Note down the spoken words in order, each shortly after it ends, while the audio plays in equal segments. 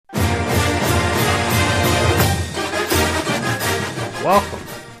Welcome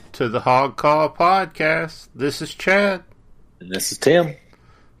to the Hog Call Podcast. This is Chad. And this is Tim.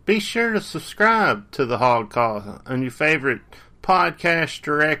 Be sure to subscribe to the Hog Call on your favorite podcast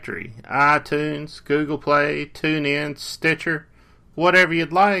directory. iTunes, Google Play, TuneIn, Stitcher, whatever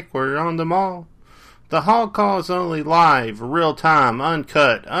you'd like, we're on them all. The Hog Call is only live, real-time,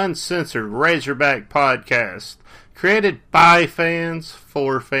 uncut, uncensored Razorback podcast created by fans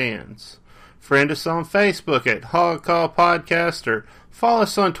for fans. Friend us on Facebook at Hog Call Podcast or follow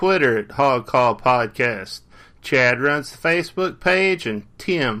us on Twitter at Hog Call Podcast. Chad runs the Facebook page and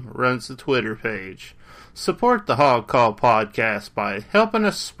Tim runs the Twitter page. Support the Hog Call Podcast by helping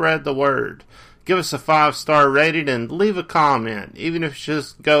us spread the word. Give us a 5-star rating and leave a comment, even if it's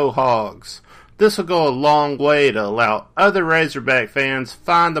just Go Hogs. This will go a long way to allow other Razorback fans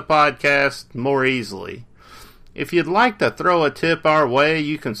find the podcast more easily. If you'd like to throw a tip our way,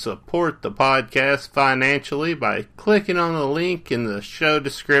 you can support the podcast financially by clicking on the link in the show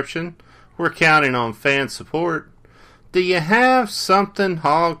description. We're counting on fan support. Do you have something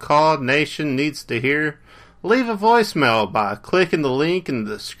Hog Call Nation needs to hear? Leave a voicemail by clicking the link in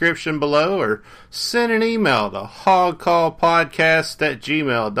the description below or send an email to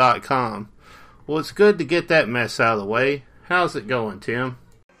hogcallpodcast@gmail.com. Well, it's good to get that mess out of the way. How's it going, Tim?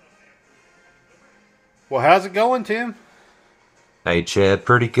 Well, how's it going, Tim? Hey, Chad,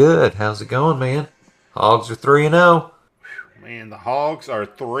 pretty good. How's it going, man? Hogs are 3-0. Man, the Hogs are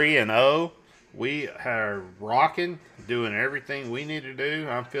 3-0. We are rocking, doing everything we need to do.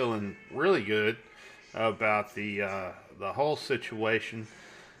 I'm feeling really good about the whole situation.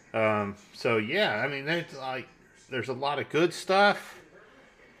 So yeah, I mean, there's a lot of good stuff.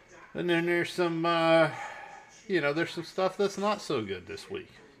 And then there's some, there's some stuff that's not so good this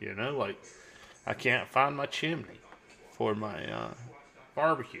week. Like I can't find my chimney for my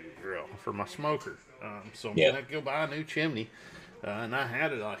barbecue grill, for my smoker. So I'm going to go buy a new chimney. And I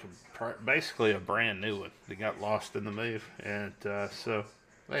had it basically a brand new one that got lost in the move. And I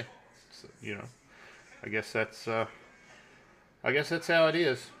guess that's how it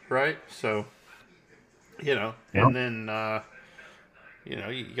is, right? So, and then...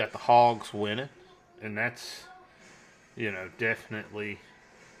 you got the Hogs winning, and that's, definitely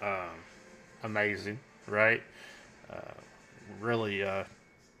amazing, right? Really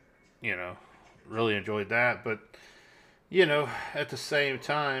enjoyed that. But, at the same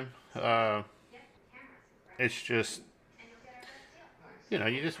time, it's just,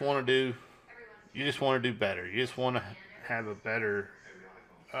 you just want to do better. You just want to have a better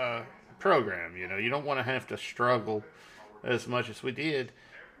program. You don't want to have to struggle as much as we did,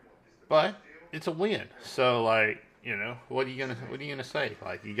 but it's a win. So, what are you gonna say?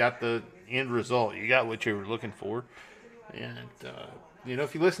 Like, you got the end result, you got what you were looking for, and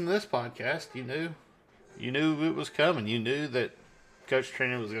if you listen to this podcast, you knew it was coming. You knew that Coach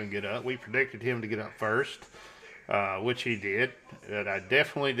Trina was going to get up. We predicted him to get up first, which he did. But I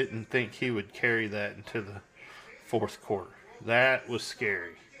definitely didn't think he would carry that into the fourth quarter. That was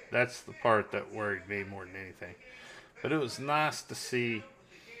scary. That's the part that worried me more than anything. But it was nice to see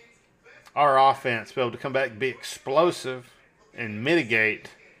our offense be able to come back and be explosive and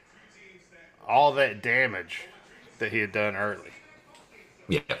mitigate all that damage that he had done early.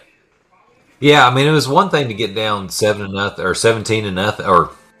 Yeah. Yeah, I mean, it was one thing to get down 7-0 or 17-0,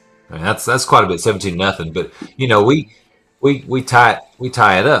 or I mean, that's quite a bit, 17-0. But we tie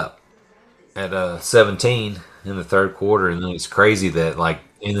it up at 17 in the third quarter, and then it's crazy that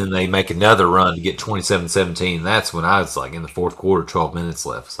and then they make another run to get 27-17. That's when I was in the fourth quarter, 12 minutes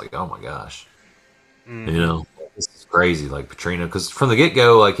left. It's oh my gosh. Mm-hmm. This is crazy. Petrino, because from the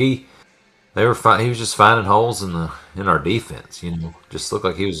get-go, he was just finding holes in our defense, Just looked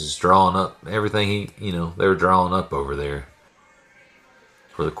like he was just drawing up everything they were drawing up over there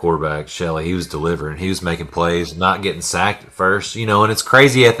for the quarterback, Shelley. He was delivering. He was making plays, not getting sacked at first, and it's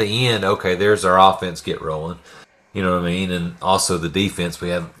crazy at the end. Okay, there's our offense get rolling. You know what I mean? And also the defense, we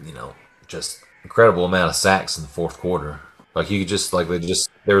had, just incredible amount of sacks in the fourth quarter.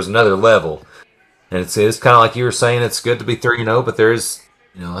 There was another level. And it's kind of like you were saying, it's good to be 3-0, but there's,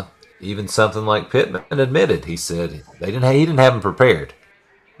 even something like Pittman admitted. He said he didn't have him prepared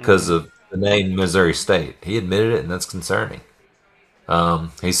because of the name Missouri State. He admitted it, and that's concerning.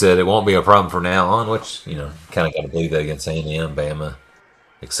 He said it won't be a problem from now on, which, kind of got to believe that against A&M, Bama,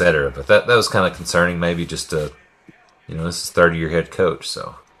 etc. But that was kind of concerning, maybe just to, this is 30-year head coach,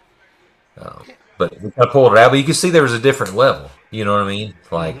 so. But we kind of pulled it out. But you can see there was a different level. You know what I mean?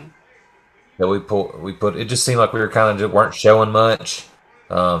 That we put. It just seemed like we were kind of weren't showing much.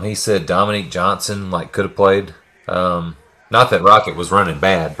 He said Dominique Johnson could have played. Not that Rocket was running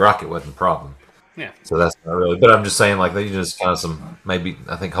bad. Rocket wasn't a problem. Yeah. So that's not really. But I'm just saying, like they just kind of some maybe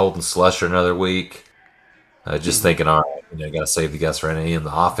I think holding Slusher another week. Just Hmm. thinking, all right, got to save the guys for NA. And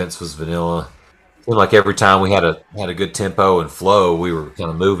the offense was vanilla. Seemed like every time we had a good tempo and flow, we were kind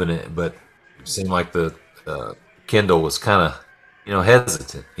of moving it. But it seemed like the Kendall was kind of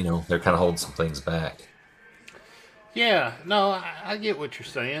hesitant. They're kind of holding some things back. Yeah, no, I get what you're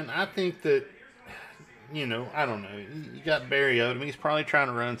saying. I think that, I don't know. You got Barry Odom. He's probably trying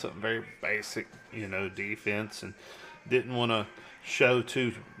to run something very basic, defense, and didn't want to show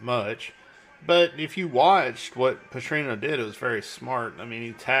too much. But if you watched what Petrino did, it was very smart. I mean,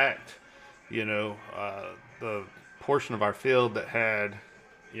 he tacked, the portion of our field that had,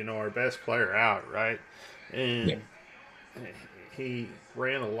 our best player out, right? Yeah. And he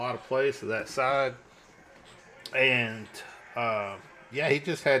ran a lot of plays to that side. And, yeah, he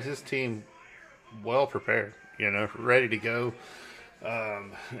just had his team well prepared, ready to go.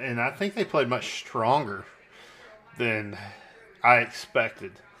 And I think they played much stronger than I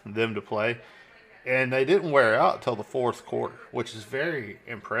expected them to play. And they didn't wear out till the fourth quarter, which is very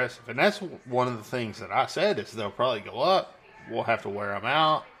impressive. And that's one of the things that I said is they'll probably go up. We'll have to wear them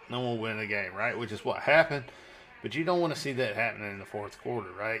out. Then we'll win the game, right? Which is what happened. But you don't want to see that happening in the fourth quarter,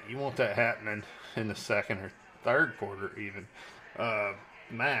 right? You want that happening in the second or third quarter, even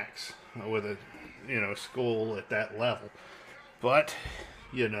max with a school at that level. But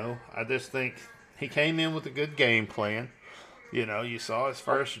I just think he came in with a good game plan. You saw his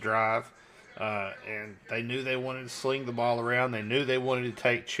first drive. And they knew they wanted to sling the ball around. They knew they wanted to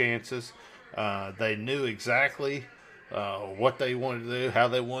take chances. They knew exactly what they wanted to do, how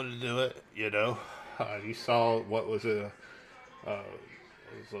they wanted to do it. You saw what was was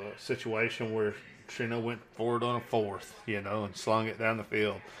a situation where Trino went forward on a fourth, and slung it down the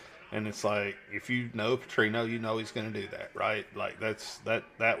field. And it's like, if you know Petrino, you know he's going to do that, right? Like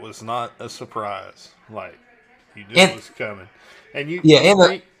that was not a surprise. Like you knew it And was coming. And yeah, I and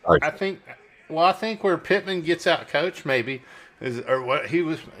think sorry. I think well, I think where Pittman gets out coached maybe is or what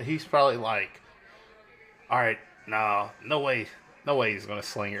he's probably like, all right, no way he's gonna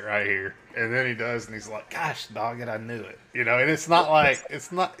sling it right here. And then he does, and he's like, "Gosh, dog it, I knew it." And it's not like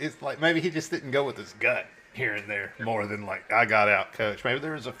it's like maybe he just didn't go with his gut here and there more than like I got out coach. Maybe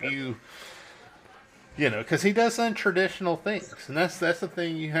there was a few, because he does untraditional things, and that's the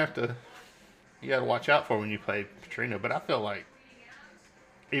thing you got to watch out for when you play Petrino. But I feel like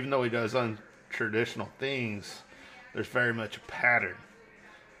even though he does untraditional things, there's very much a pattern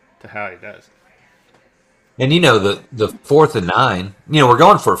to how he does it. And the 4th and 9. We're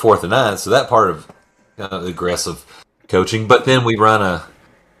going for a 4th and 9, so that part of aggressive coaching. But then we run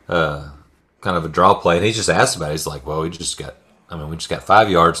a kind of a draw play, and he just asked about it. He's like, "Well, we just got 5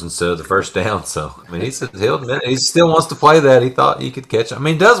 yards instead of the first down." So I mean, he said he'll admit it. He still wants to play that. He thought he could catch it. I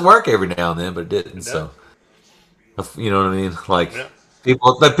mean, it does work every now and then, but it didn't. It does. So you know what I mean? Like Yeah.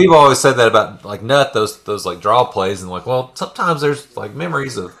 people always said that about like Nut those like draw plays, and like, well, sometimes there's like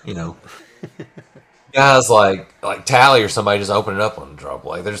memories of guys like Tally or somebody just open it up on the draw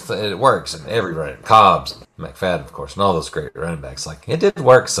play. It works, and every running Cobbs, McFadden, of course, and all those great running backs. Like it did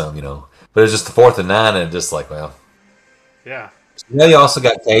work some, but it's just the 4th and 9, and just like, well, Yeah. you also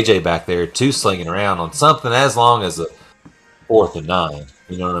got KJ back there too, slinging around on something as long as a 4th and 9.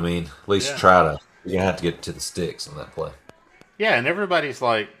 You know what I mean? At least Yeah. you're gonna have to get to the sticks on that play. Yeah, and everybody's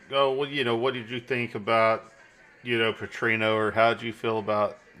like, "Oh, well, what did you think about, Petrino, or how did you feel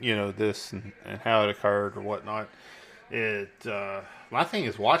about, this and how it occurred or whatnot?" My thing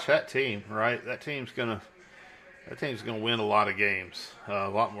is watch that team, right? That team's gonna win a lot of games, a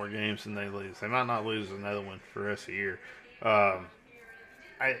lot more games than they lose. They might not lose another one for the rest of the year. Um,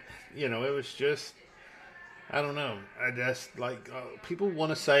 it was just I don't know. I just like people want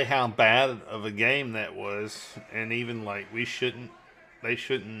to say how bad of a game that was, and even like they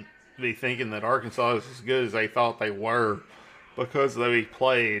shouldn't be thinking that Arkansas is as good as they thought they were because they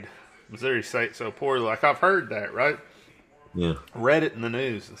played Missouri State so poorly. Like I've heard that, right? Yeah. Read it in the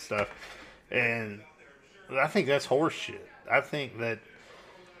news and stuff, and I think that's horseshit. I think that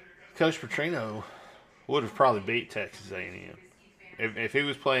Coach Petrino would have probably beat Texas A&M if he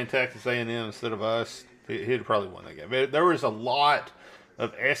was playing Texas A&M instead of us. He'd probably won that game. There was a lot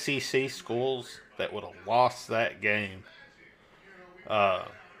of SEC schools that would have lost that game that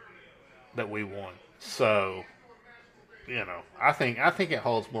we won. So, I think it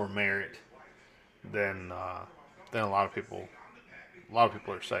holds more merit than a lot of people. A lot of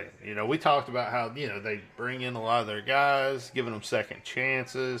people are saying. We talked about how they bring in a lot of their guys, giving them second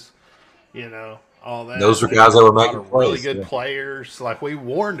chances. All that. Those were They guys got that were a lot making of really plays. good Yeah. players. Like we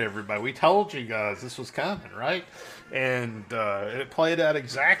warned everybody. We told you guys this was coming, right? And it played out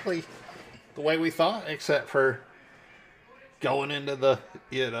exactly the way we thought, except for going into the,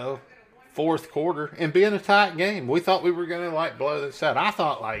 fourth quarter and being a tight game. We thought we were going to like blow this out. I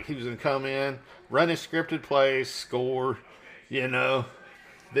thought like he was going to come in, run his scripted plays, score, you know,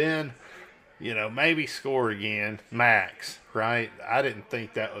 then, maybe score again, max, right? I didn't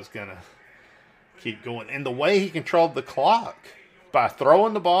think that was going to keep going. And the way he controlled the clock by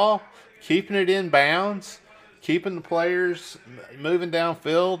throwing the ball, keeping it in bounds, keeping the players moving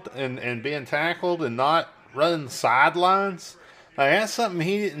downfield and being tackled and not running the sidelines. Like, that's something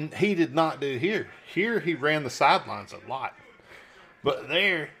he did not do here. Here he ran the sidelines a lot. But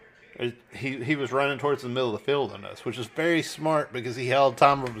there he was running towards the middle of the field on us, which is very smart because he held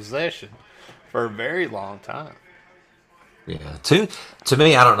time of possession for a very long time. Yeah. To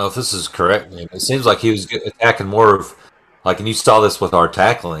me, I don't know if this is correct. Man. It seems like he was attacking more of like, and you saw this with our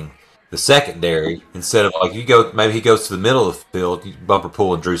tackling, the secondary instead of like maybe he goes to the middle of the field, Bumper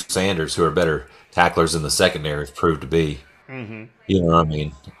Pool and Drew Sanders, who are better tacklers than the secondary have proved to be. Mm-hmm. You know what I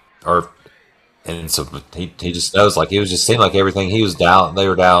mean? Or and so he just knows like it was just seemed like everything he was dialing, they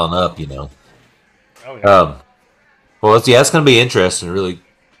were dialing up. Oh yeah. Well, it's going to be interesting to really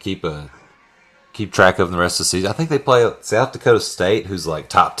keep track of them the rest of the season. I think they play South Dakota State, who's like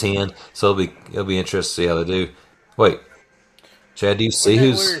top 10, so it'll be interesting to see how they do. Wait, Chad, do you see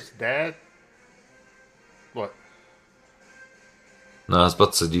who's? Where's Dad? What? No, I was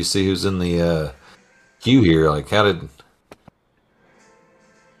about to say, do you see who's in the queue here? Like, how did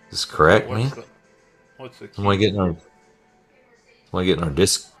this correct, man? What's the queue? Somebody getting our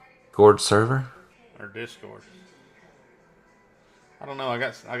Discord server? Our Discord. I don't know. I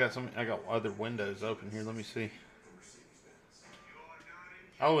got other windows open here. Let me see.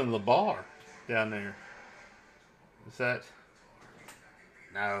 Oh, in the bar down there. Is that?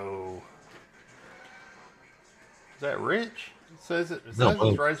 No. Is that Rich? It says it. It No, says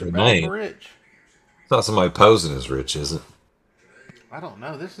it's Razorback name. Rich. It's not somebody posing as Rich, is it? I don't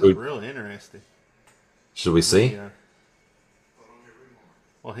know. This is really interesting. Should we see? Yeah.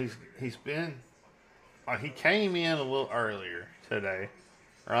 Well, he's been. He came in a little earlier today,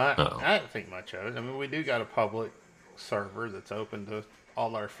 right? Oh. I didn't think much of it. I mean, we do got a public server that's open to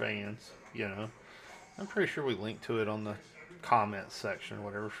all our fans. I'm pretty sure we linked to it on the comments section or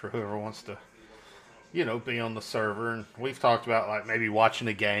whatever for whoever wants to, be on the server. And we've talked about like maybe watching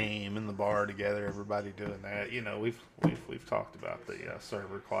a game in the bar together, everybody doing that. We've talked about the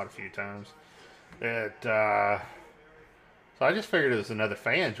server quite a few times. So I just figured it was another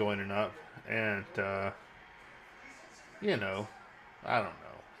fan joining up, and I don't know.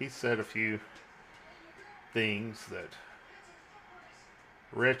 He said a few things that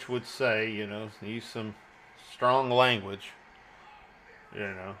Rich would say, use some strong language,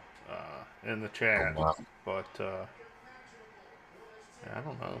 in the chat. Oh, wow. But I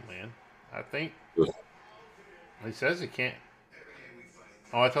don't know, man. I think he says he can't.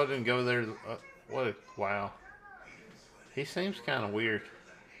 Oh, I told him to go there. Wow. He seems kind of weird.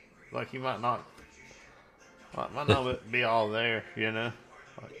 Like he might not be all there,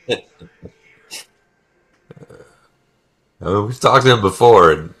 We've talked to him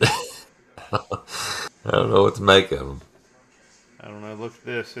before, and I don't know what to make of him. I don't know. Look at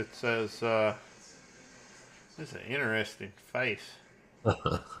this. It says, this is an interesting face.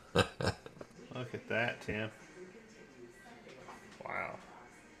 Look at that, Tim. Wow.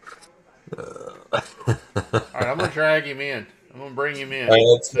 Alright, I'm going to drag him in. I'm going to bring him in. All right,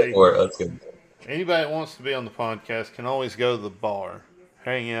 let's go for it. Let's go. Anybody that wants to be on the podcast can always go to the bar,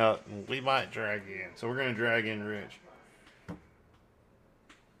 hang out, and we might drag you in. So we're going to drag in Rich.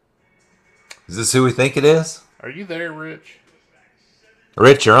 Is this who we think it is? Are you there, Rich?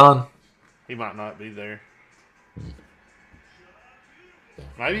 Rich, you're on. He might not be there.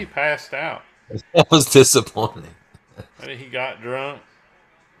 Maybe he passed out. That was disappointing. Maybe he got drunk,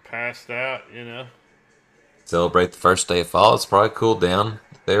 passed out, Celebrate the first day of fall. It's probably cooled down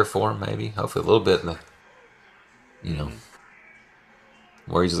there for him, maybe. Hopefully a little bit in the,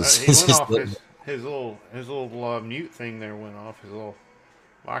 where he's He went off his little mute thing there went off, his little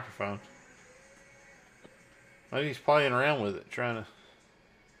microphone. Maybe he's playing around with it, trying to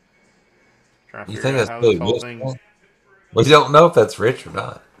You figure think out that's how really this whole Rich? thing. We don't know if that's Rich or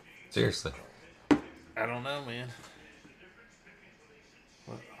not. Seriously. I don't know, man.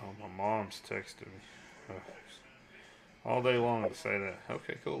 Oh, my mom's texted me all day long to say that.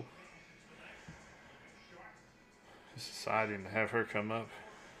 Okay, cool. Just deciding to have her come up.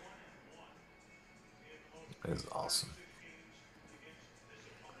 That is awesome.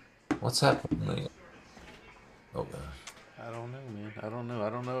 What's happening? Oh gosh. I don't know, man. I don't know. I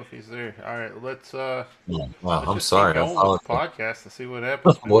don't know if he's there. All right, Wow, let's I'm just keep sorry. I going with the apologize. podcast and see what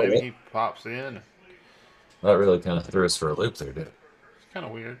happens, man. What? Maybe he pops in. It's That really kind of threw us for a loop there, did it? kind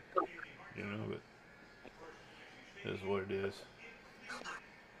of weird, but it is what it is.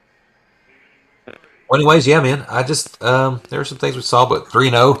 Well, anyways, yeah, man. I just there were some things we saw, but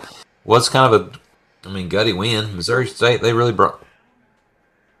 3-0 was kind of gutty win. Missouri State they really Zach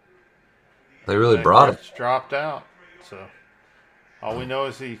brought it. Ertz dropped out, so all we know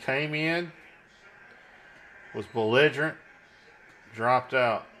is he came in, was belligerent, dropped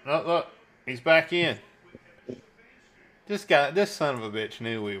out. Look, he's back in. This son of a bitch he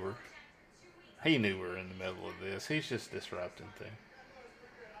knew we were in the middle of this. He's just disrupting things.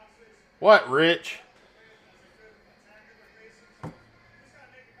 What, Rich?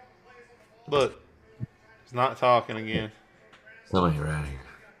 Look, he's not talking again. Somebody around here.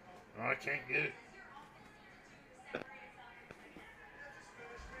 I can't get it.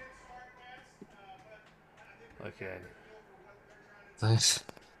 Look at it. Thanks.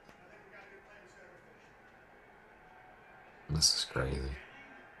 This is crazy.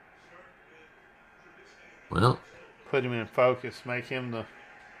 Well, Put him in focus. Make him the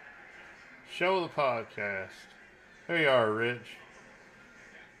show of the podcast. Here you are, Rich.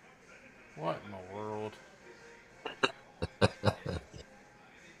 What in the world?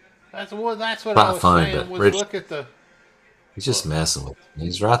 That's what I was saying. Was Rich, look at the. he's just messing with me.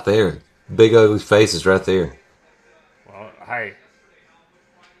 He's right there. Big ugly face is right there. Well, hey,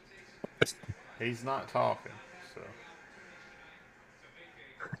 he's not talking. So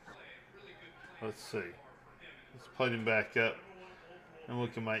let's see. Let's put him back up, and we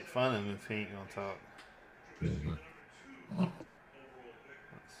can make fun of him if he ain't gonna talk. Mm-hmm. Let's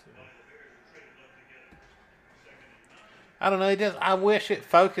see. I don't know. I wish it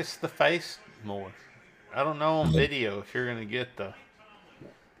focused the face more. I don't know on video if you're gonna get the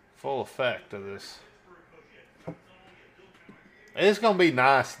full effect of this. It's gonna be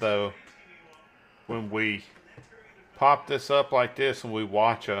nice though when we pop this up like this and we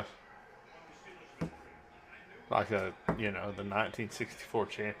watch the 1964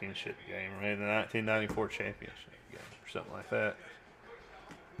 championship game, or maybe the 1994 championship game, or something like that.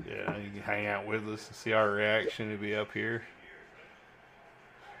 Yeah, you can hang out with us and see our reaction to be up here.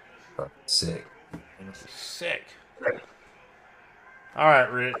 Sick. Sick. All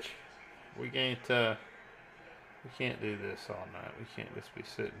right, Rich. We can't do this all night. We can't just be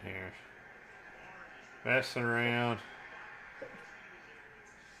sitting here messing around.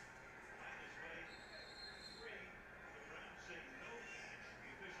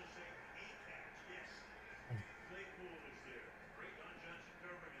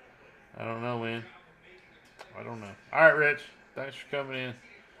 I don't know, man. I don't know. All right, Rich. Thanks for coming in.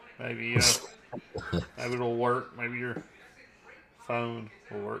 Maybe it'll work. Maybe your phone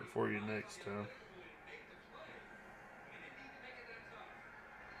will work for you next time.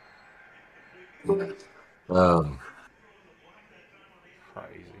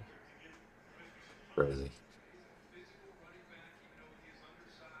 Crazy.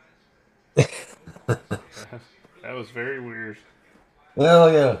 That was very weird.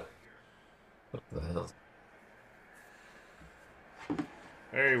 Well, yeah. What the hell?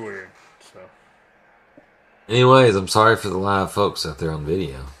 Very weird. So. Anyways, I'm sorry for the live folks out there on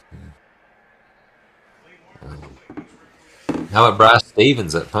video. How about Bryce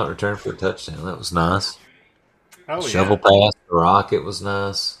Stevens, that punt return for a touchdown? That was nice. Oh, Shovel pass to Rocket was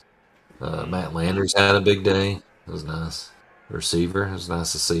nice. Matt Landers had a big day. It was nice. Receiver, it was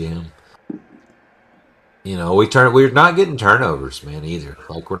nice to see him. We're not getting turnovers, man, either.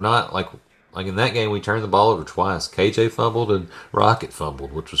 Like we're not like in that game we turned the ball over twice. KJ fumbled and Rocket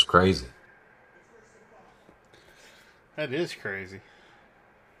fumbled, which was crazy. That is crazy.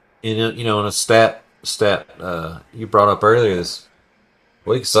 In a stat you brought up earlier this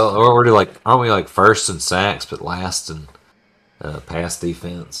week, so aren't we like first in sacks but last in pass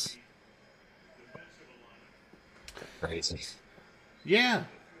defense? Crazy. Yeah.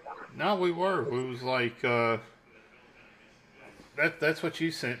 No, we were. We was like that's what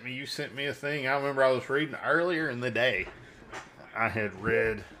you sent me. You sent me a thing. I remember I was reading earlier in the day. I had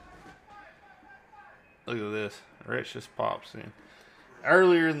read. Look at this. Rich just pops in.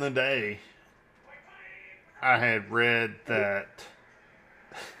 Earlier in the day, I had read that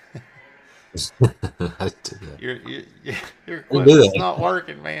your equipment's not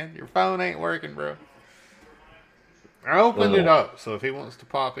working, man. Your phone ain't working, bro. I opened it up, so if he wants to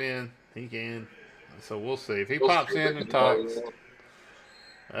pop in, he can. So we'll see. If he pops in and talks,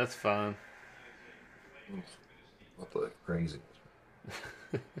 that's fine. Crazy.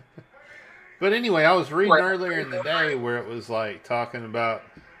 But anyway, I was reading earlier in the day where it was like talking about,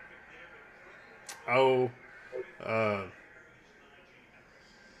 oh, uh,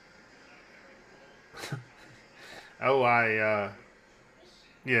 oh,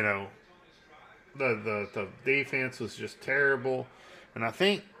 you know, the defense was just terrible, and I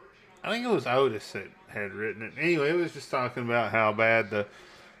think it was Otis that had written it. Anyway, it was just talking about how bad the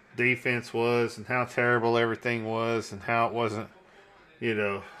defense was and how terrible everything was and how it wasn't,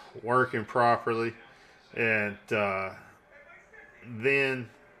 working properly. And then,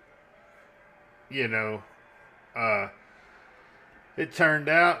 you know, it turned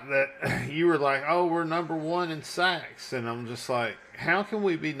out that you were like, oh, we're number one in sacks. And I'm just like, how can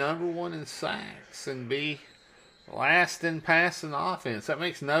we be number one in sacks and be last in passing offense? That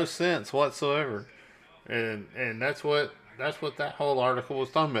makes no sense whatsoever. And that's what that whole article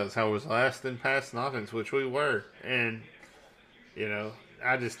was talking about, is how it was last in passing offense, which we were. And,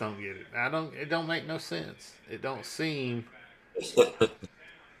 I just don't get it. It don't make no sense. It don't seem.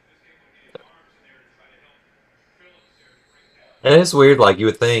 And it's weird, like you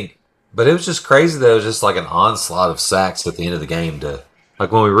would think, but it was just crazy that it was just like an onslaught of sacks at the end of the game to,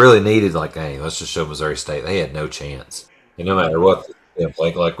 like when we really needed, like, hey, let's just show Missouri State they had no chance. And no matter what,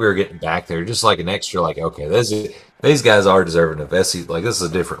 like we were getting back there, just like an extra, like, okay, these guys are deserving of SC. Like this is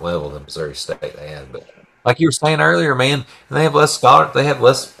a different level than Missouri State they had. But like you were saying earlier, man, and they have less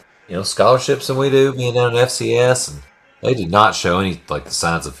scholarships than we do, being down in FCS, and they did not show any like the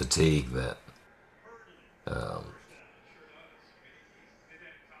signs of fatigue that. Um,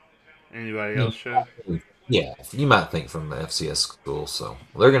 Anybody else show? Yeah, you might think from the FCS school, so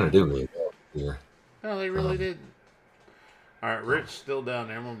they're going to do really well here. No, they really didn't. All right, Rich still down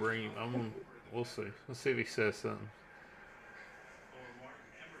there. I'm gonna bring him. We'll see. Let's see if he says something.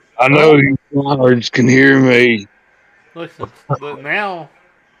 I know you cowards can hear me. Listen, look, now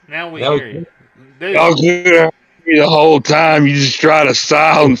we hear you. Dude, Y'all could hear me the whole time. You just try to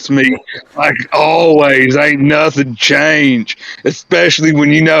silence me. Like always, ain't nothing changed. Especially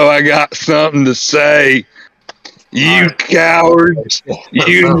when you know I got something to say. You cowards,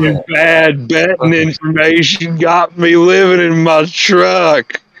 you and your bad betting information got me living in my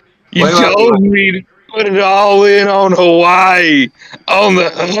truck. You told me to put it all in on Hawaii on the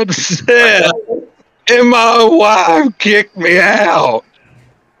upset, and my wife kicked me out.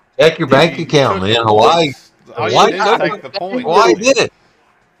 Check your bank account, man. Hawaii take the point. Hawaii did it.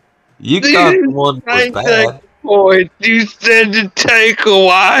 You got the one that was bad. Point. You said to take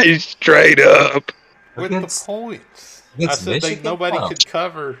Hawaii straight up. With the points. I said nobody could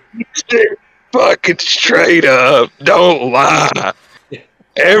cover. You said fucking straight up. Don't lie.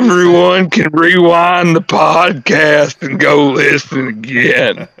 Everyone can rewind the podcast and go listen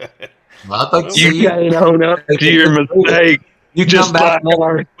again. You can't own up to your mistake. You just come back like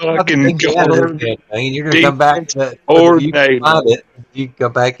our fucking guard. You're going to come back to it. You can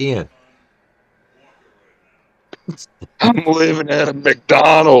come back in. I'm living at a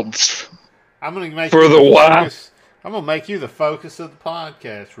McDonald's. I'm going to make for the wife. I'm going to make you the focus of the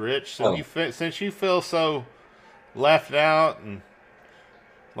podcast, Rich. So since you feel so left out and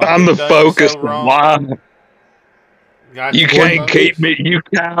like I'm the focus of why. You can't keep me. You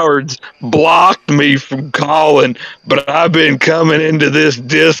cowards blocked me from calling, but I've been coming into this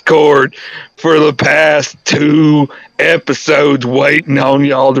Discord for the past 2 episodes waiting on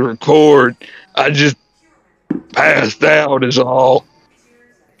y'all to record. I just passed out is all.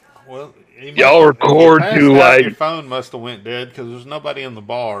 Well, y'all record too late. Your phone must have went dead because there's nobody in the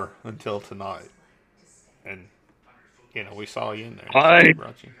bar until tonight. And, we saw you in there. I ain't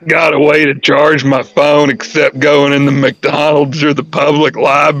got a way to charge my phone except going in the McDonald's or the public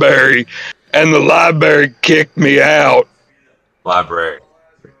library. And the library kicked me out. Library,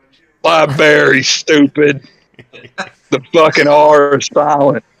 stupid. The fucking R is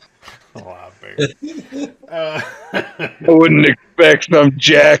silent. I wouldn't expect some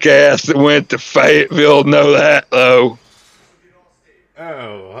jackass that went to Fayetteville to know that, though.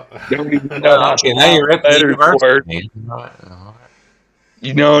 Oh. Don't even know how silent letters work.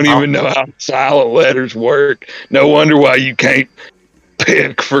 You don't even know how silent letters work. No wonder why you can't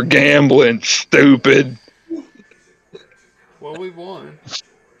pick for gambling, stupid. Well, we won.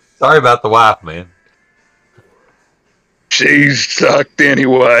 Sorry about the wife, man. She's sucked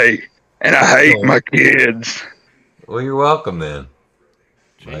anyway. And I hate my kids. Well, you're welcome then.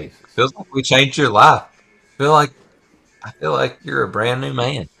 Like, feels like we changed your life. I feel like you're a brand new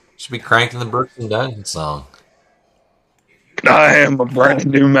man. You should be cranking the Brooks and Duncan song. I am a brand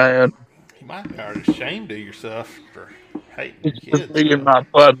new man. You might be ashamed of yourself for hating your kids. Being my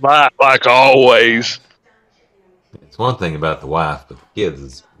Bud Light like always. It's one thing about the wife, but the kids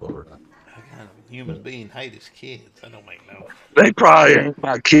is Lord. human being hate his kids? That don't make no. They probably ain't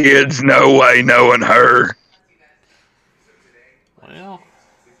my kids. No way, knowing her. Well,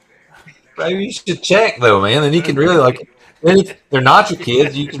 Maybe you should check though, man. Then you can really like. Then if they're not your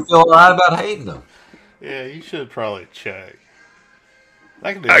kids, you can feel all right about hating them. yeah, you should probably check.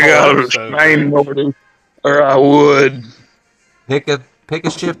 That could be I a got whole a episode. restraining Rich. order, or I would. Pick a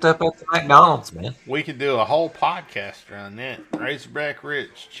shift up at the McDonald's, man. We could do a whole podcast around that. Razorback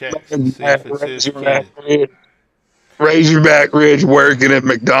Rich checks to see if it's his Razorback kid. Ridge. Razorback Ridge working at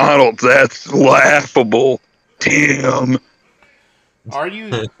McDonald's. That's laughable, Tim. Are you?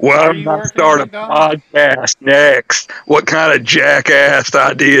 Well, Are I'm you about to working start at a McDonald's? podcast next. What kind of jackass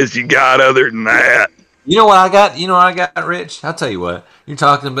ideas you got other than that? You know what I got? You know what I got, Rich? I'll tell you what. You're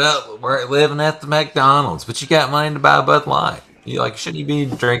talking about we're living at the McDonald's, but you got money to buy a Bud Light. You like, shouldn't you be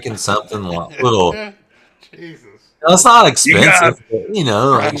drinking something little? Jesus. No, it's not You got expensive, but, you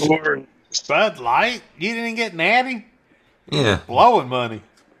know. Like, Bud Light? You didn't get Natty? yeah, Blowing money.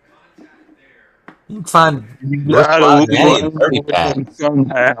 you can find you Bud gotta Light Natty in 30 learn packs.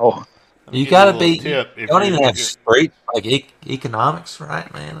 somehow. Let me You give gotta a be. little tip You if don't you're- even have straight like economics,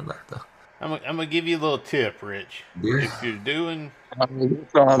 right, man? About the I'm gonna give you a little tip, Rich. beer. If you're doing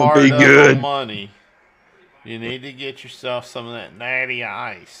It's gonna hard be up good. on money, you need to get yourself some of that Natty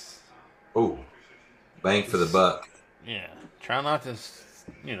Ice. Oh, bang for the buck. Yeah. Try not to,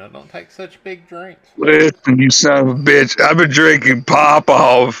 don't take such big drinks. Listen, you son of a bitch. I've been drinking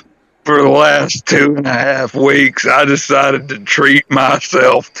Popov for the last 2.5 weeks. I decided to treat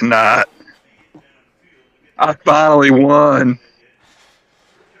myself tonight. I finally won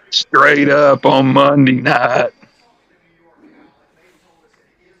straight up on Monday night.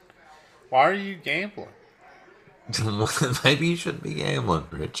 Why are you gambling? Maybe you shouldn't be gambling,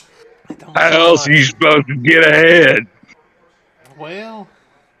 Rich. I don't How know else why. are you supposed to get ahead? Well,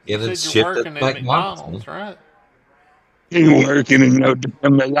 Get you it said you're shipped working at at McDonald's. McDonald's, right? Ain't working in no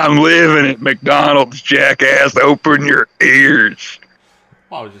damn. I'm living at McDonald's, jackass. Open your ears.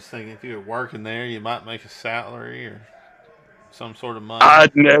 Well, I was just thinking if you were working there, you might make a salary or some sort of money.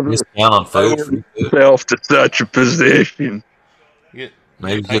 I'd never Discount on food. lower Free food. myself to such a position.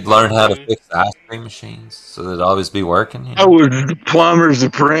 Maybe you take could learn some how to food. fix ice cream machines so they'd always be working. You I know? was the plumber's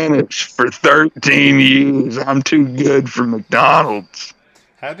apprentice for 13 years. I'm too good for McDonald's.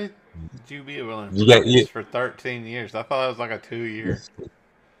 How did you be able to You got- do you- this for 13 years? I thought it was like a 2-year.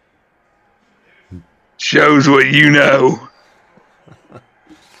 Shows what you know.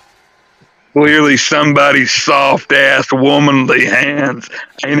 Clearly, somebody's soft ass womanly hands.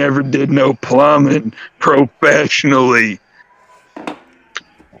 I never did no plumbing professionally.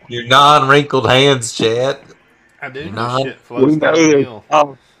 Your non-wrinkled hands, Chad. I do You're know not- shit We floats know downhill. that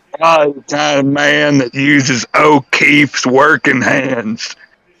I'm probably the kind of man that uses O'Keefe's working hands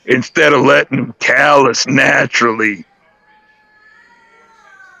instead of letting them callous naturally.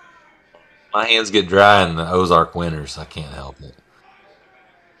 My hands get dry in the Ozark winters. I can't help it.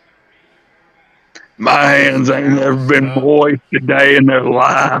 My hands ain't never been moist a day in their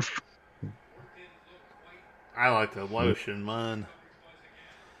life. I like to lotion mine.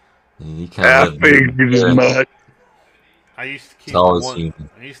 You kind I of figured as much. I used to keep It's always one. human.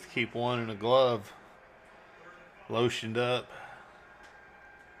 I used to keep one in a glove, lotioned up,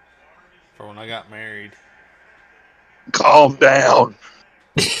 for when I got married. Calm down.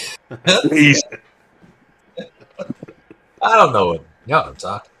 Please. I don't know what y'all are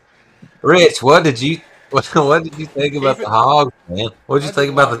talking. Rich, what did you think about the hogs, man? What did you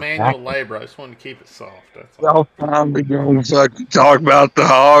think about the manual labor? I just wanted to keep it soft. That's all. Y'all finally gonna fucking talk about the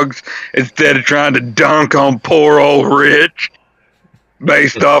hogs instead of trying to dunk on poor old Rich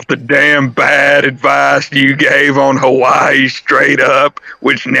based off the damn bad advice you gave on Hawaii straight up,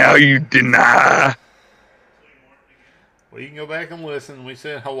 which now you deny. Well, you can go back and listen. We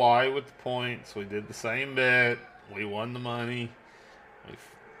said Hawaii with the points. We did the same bet. We won the money.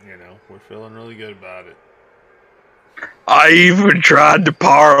 We're feeling really good about it. I even tried to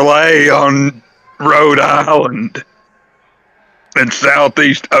parlay on Rhode Island and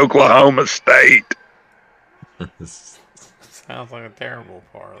southeast Oklahoma State. Sounds like a terrible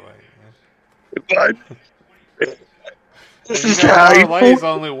parlay. But this You is know, how you parlays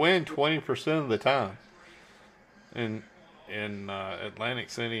only win 20% of the time. In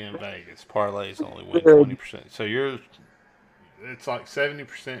Atlantic City and Vegas, parlays only win 20%. So it's like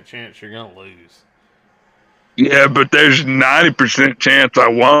 70% chance you're gonna lose. Yeah, but there's 90% chance I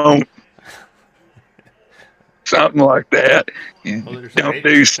won't. Something like that. You Well, there's don't an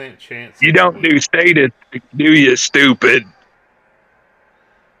do 80% chance. you that don't will. do statistics, do you, stupid?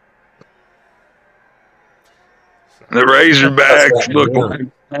 So, The Razorbacks look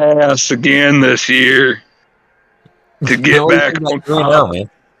like ass again this year to get back on top. Man.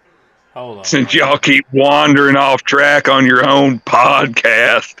 Hold on. Since y'all keep wandering off track on your own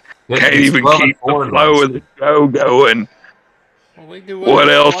podcast, can't even keep the flow of the show going. Well, we do what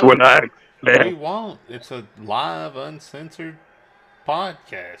else would I expect? We won't. It's a live, uncensored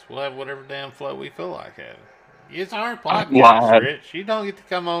podcast. We'll have whatever damn flow we feel like having. It's our podcast, Rich. You don't get to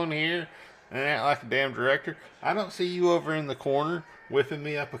come on here and act like a damn director. I don't see you over in the corner whipping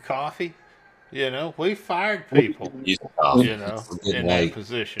me up a coffee. You know, we fired people, you know, in that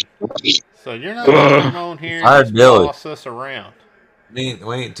position. So you're not going to come on here and boss us around. We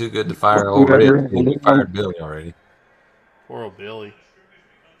ain't too good to fire old Rich. We fired Billy already. Poor old Billy.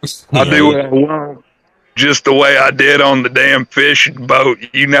 I'll do what I want. Just the way I did on the damn fishing boat.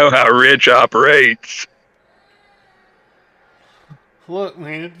 You know how Rich operates. Look,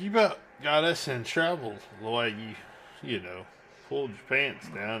 man, you about got us in trouble the way you know, pulled your pants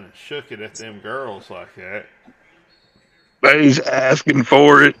down and shook it at them girls like that. They's asking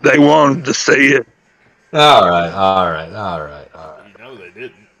for it. They wanted to see it. All right. You know they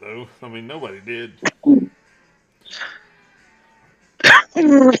didn't, though. I mean, nobody did.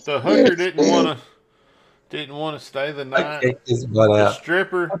 The hooker didn't want to stay the night. The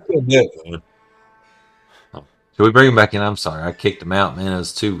stripper. Should we bring him back in? I'm sorry, I kicked him out, man. It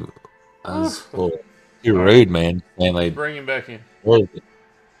was too rude, man. Bring him back in. And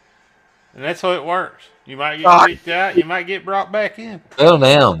that's how it works. You might get kicked out. You might get brought back in. Settle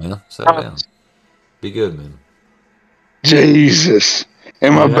down, man. Settle down. Be good, man. Jesus.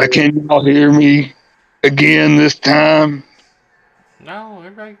 Can y'all hear me again this time? No,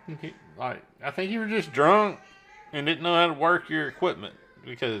 everybody can hear. Like, I think you were just drunk and didn't know how to work your equipment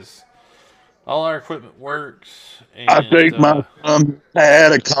because all our equipment works. And, I think my son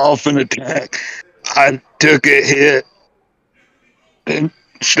had a coughing attack. I took a hit and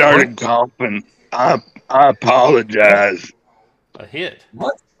started coughing. I apologize. A hit?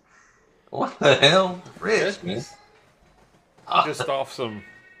 What? What the hell? Rich, man. Just off some...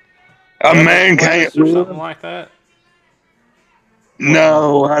 A man can't or something like that?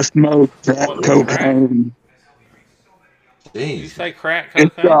 No, I smoked crack cocaine. Did you say crack cocaine?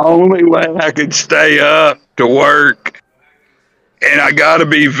 It's the only way I could stay up to work. And I got to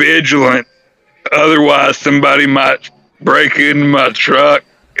be vigilant. Otherwise, somebody might break into my truck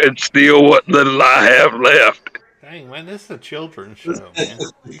and steal what little I have left. Dang, man, this is a children's show, man.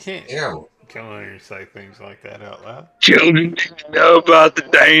 You can't come on here and say things like that out loud. Children know about the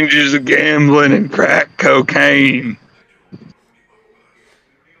dangers of gambling and crack cocaine.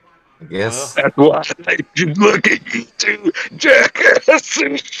 I guess. That's why they should look at you two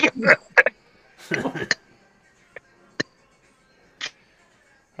jackasses.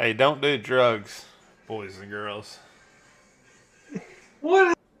 Hey, don't do drugs, boys and girls.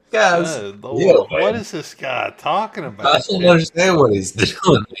 What? Guys, what is this guy talking about? I don't understand what he's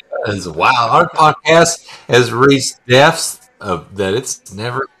doing. Wow, our podcast has reached depths of that it's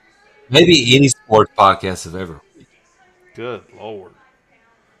never, maybe any sports podcast have ever reached. Good Lord.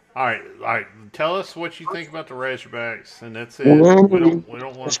 All right. Tell us what you think about the Razorbacks, and that's it. We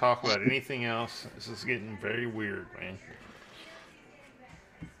don't want to talk about anything else. This is getting very weird, man.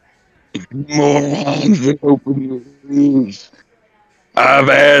 Morons, open your ears. I've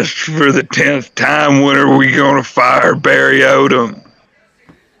asked for the 10th time, when are we going to fire Barry Odom?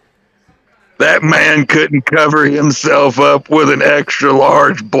 That man couldn't cover himself up with an extra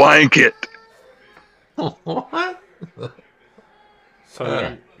large blanket. What?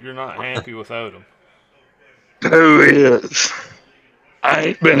 So you're not happy with Odom? Who is? I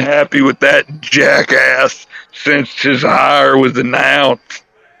ain't been happy with that jackass since his hire was announced.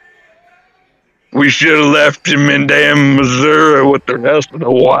 We should have left him in damn Missouri with the rest of the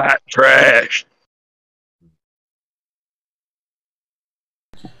white trash.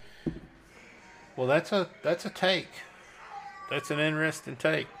 Well, that's a take. That's an interesting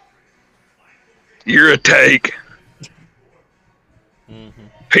take. You're a take. Mm-hmm.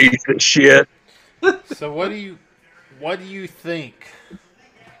 Piece of shit. So what do you think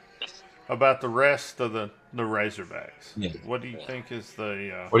about the rest of the Razorbacks? Yeah. What do you think is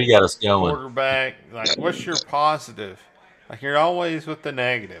the what do you got us going? quarterback? Like, what's your positive? Like, you're always with the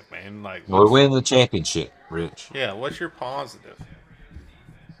negative, man. Like, we're winning the championship, Rich. Yeah, what's your positive?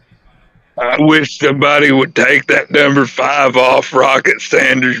 I wish somebody would take that number 5 off Rocket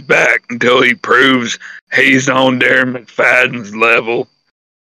Sanders' back until he proves he's on Darren McFadden's level.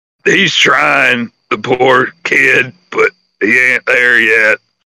 He's trying, the poor kid, but he ain't there yet.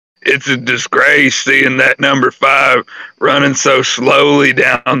 It's a disgrace seeing that number 5 running so slowly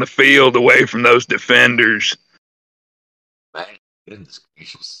down the field away from those defenders. Goodness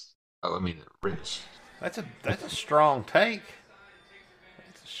gracious. Oh, I mean, Rich. That's a strong take.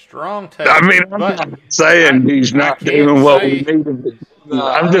 It's a strong take. I mean, I'm but not saying he's not can't doing what we say- need him to do. No,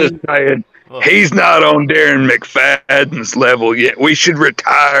 I'm just saying Look, he's not on Darren McFadden's level yet. We should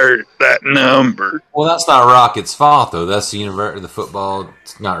retire that number. Well, that's not Rocket's fault, though. That's the football.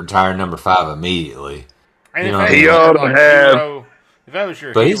 It's not retiring number 5 immediately. and you if know, that he was ought your, to have- hero, if that was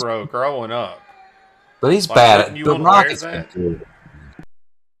your But he's- hero growing up, But he's Like, bad wouldn't at you the wanna wear Rockets. that? Been good.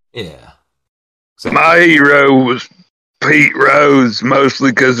 Yeah. My hero was Pete Rose,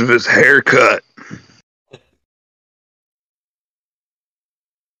 mostly because of his haircut.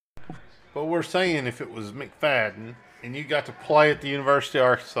 but we're saying if it was McFadden and you got to play at the University of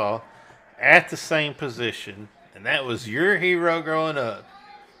Arkansas at the same position, and that was your hero growing up,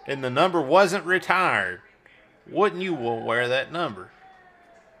 and the number wasn't retired, wouldn't you want to wear that number?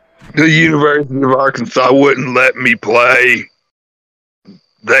 The University of Arkansas wouldn't let me play.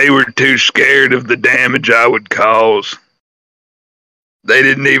 They were too scared of the damage I would cause. They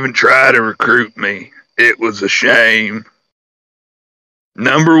didn't even try to recruit me. It was a shame.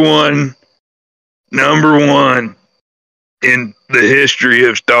 Number one in the history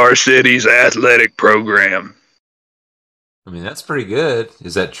of Star City's athletic program. I mean, that's pretty good.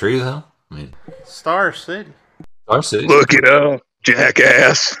 Is that true, though? I mean, Star City. Star City. Look it up,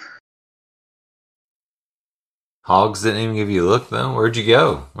 jackass. Hogs didn't even give you a look, though. Where'd you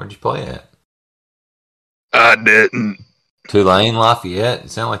go? Where'd you play at? I didn't. Tulane, Lafayette. You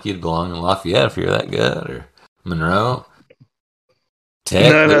sound like you'd belong in Lafayette if you're that good. Or Monroe.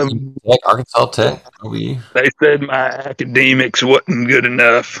 Tech. None of them. Tech, Arkansas Tech. OBU. They said my academics wasn't good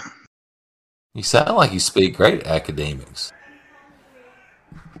enough. You sound like you speak great academics.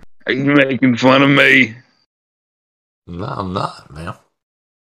 Are you making fun of me? No, I'm not, man.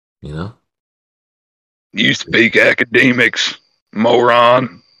 You know? You speak academics,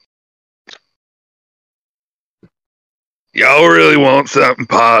 moron. Y'all really want something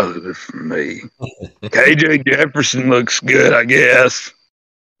positive from me. KJ Jefferson looks good, I guess.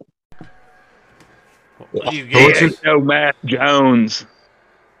 What do you He get? ain't no Matt Jones,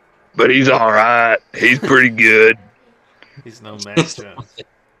 but he's all right. He's pretty good. He's no Matt Jones.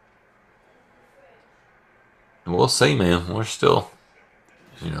 We'll see, man. We're still,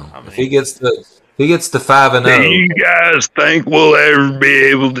 you know, I mean- if he gets to 5 and Do 0, you guys think we'll ever be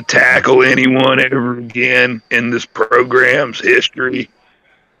able to tackle anyone ever again in this program's history?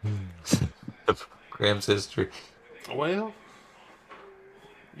 Graham's history. Well,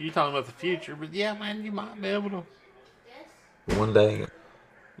 you talking about the future, but yeah, man, you might be able to, One day,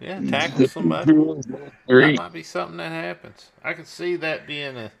 tackle somebody. That might be something that happens. I could see that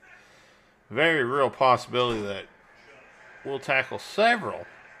being a very real possibility that we'll tackle several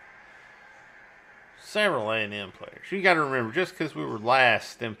A&M players. You got to remember, just because we were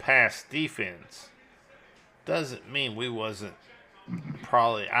last in pass defense doesn't mean we wasn't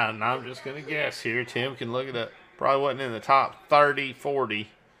probably, I'm just going to guess here, Tim can look it up, probably wasn't in the top 30, 40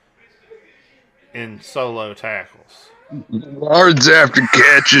 in solo tackles. Yards after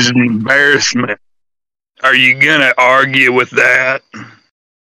catch is an embarrassment. Are you going to argue with that?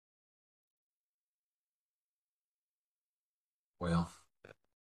 well,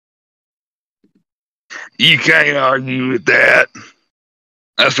 You can't argue with that.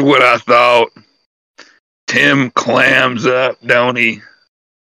 That's what I thought. Tim clams up, don't he?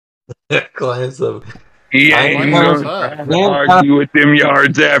 class of He I ain't know. going to argue with them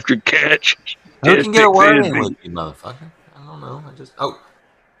yards after catch. who can get a word in Statistics with you, motherfucker? I don't know.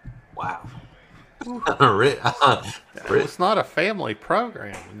 Wow. Rick, It's not a family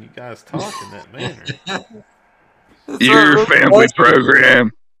program when you guys talk in that manner. Your family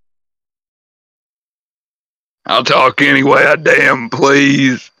program. I'll talk anyway, I damn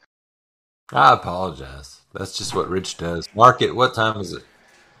please. I apologize. That's just what Rich does. Mark it. What time is it?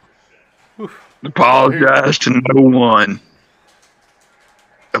 Apologize to no one.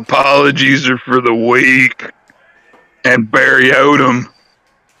 Apologies are for the weak. And Barry Odom.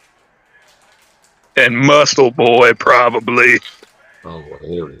 And Muscle Boy, probably. Oh, boy,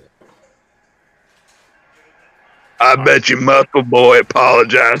 here we go. I bet you Muscle Boy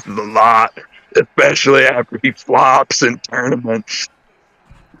apologizes a lot, especially after he flops in tournaments.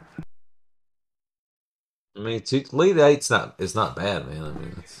 I mean, Elite Eight's not bad, man. I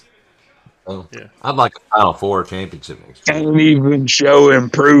mean, Yeah. I'd like a Final Four championship next year. Can't even show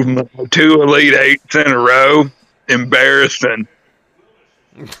improvement. 2 Elite Eights in a row. Embarrassing.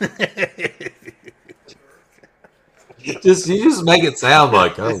 You just make it sound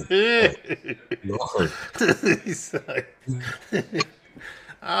like, oh, Lord. He's like,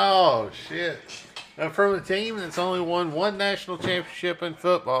 oh shit! From a team that's only won one national championship in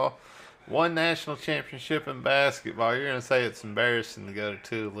football, one national championship in basketball, you're going to say it's embarrassing to go to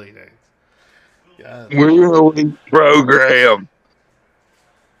 2 Elite Eights. God. We're an elite program.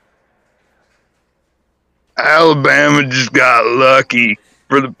 Alabama just got lucky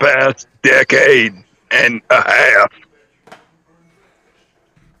for the past decade and a half.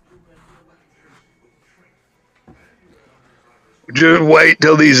 Just wait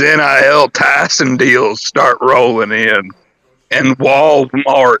till these NIL Tyson deals start rolling in and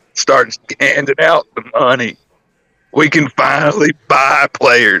Walmart starts handing out the money. We can finally buy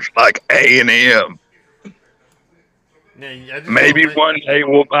players like A&M. Maybe one day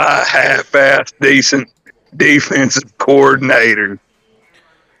we'll buy a half-assed decent defensive coordinator.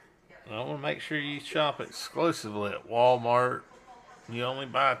 I want to make sure you shop exclusively at Walmart. You only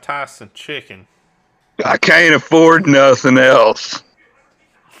buy Tyson chicken. I can't afford nothing else.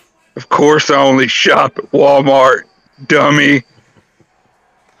 Of course, I only shop at Walmart, dummy.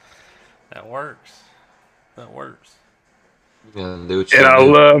 That works. That works. Do and I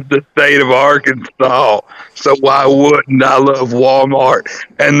love the state of Arkansas. So why wouldn't I love Walmart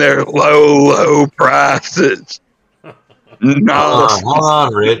and their low prices? No. Hold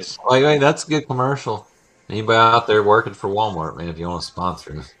on, Rich. Wait, that's a good commercial. Anybody out there working for Walmart, man, if you want to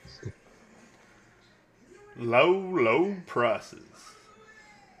sponsor us. Low prices.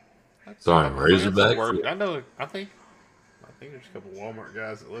 Sorry, Razorback. I think there's a couple Walmart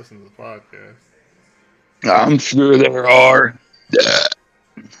guys that listen to the podcast. I'm sure there are.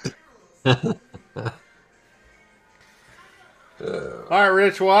 All right,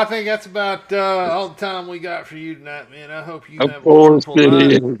 Rich. Well, I think that's about all the time we got for you tonight, man. I hope you have Of course a wonderful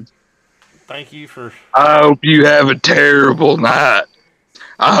it night. is. Thank you for. I hope you have a terrible night.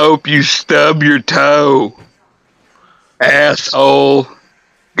 I hope you stub your toe. Asshole.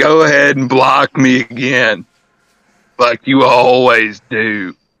 Go ahead and block me again. Like you always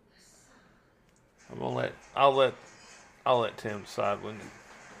do. I'll let Tim decide when.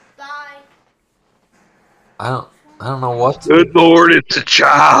 Bye. I don't know what to Good Lord, it's a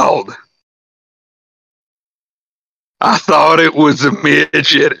child. I thought it was a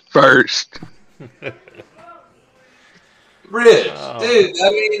midget at first. Rich, Oh. dude, I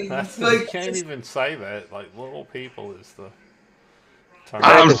mean, You can't even say that. Like, little people is the.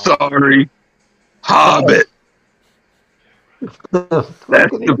 I'm sorry. Hobbit. That's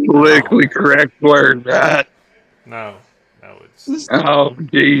the politically correct word, right? No, it's. Oh,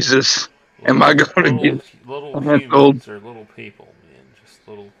 Jesus. Am I going to get little canceled? humans or little people, man? Just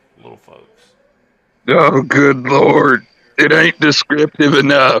little folks. Oh, good Lord. It ain't descriptive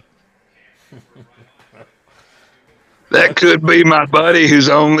enough. That could be my buddy who's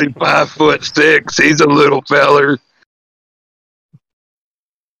only 5'6". He's a little feller.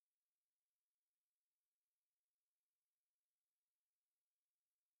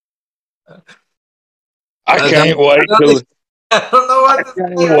 I can't wait till I don't know what to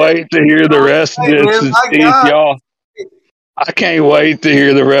can't wait to hear the rest of this and see if y'all. I can't wait to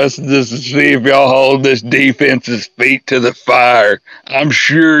hear the rest of this and see if y'all hold this defense's feet to the fire. I'm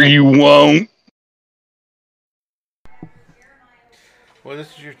sure you won't. Well,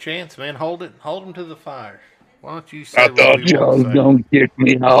 this is your chance, man. Hold them to the fire. Why don't you say I what thought you y'all want was to say? gonna kick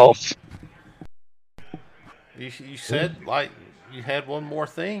me off. You said like you had one more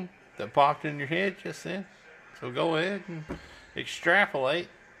thing that popped in your head just then. So go ahead and extrapolate.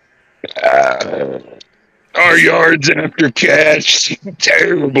 Our yards after catch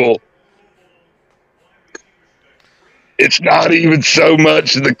terrible. It's not even so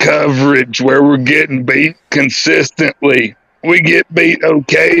much the coverage where we're getting beat consistently. We get beat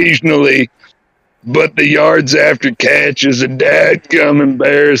occasionally, but the yards after catch is a dadgum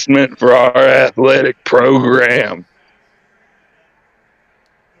embarrassment for our athletic program.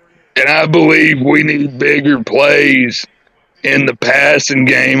 And I believe we need bigger plays in the passing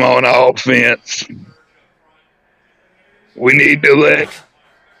game on offense. We need to let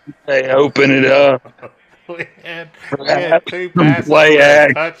they open it up. we had Perhaps 2 some passes play for a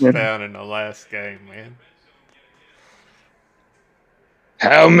action. touchdown in the last game, man.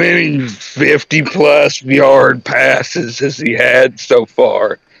 How many 50-plus yard passes has he had so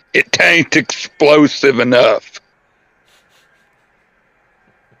far? It ain't explosive enough.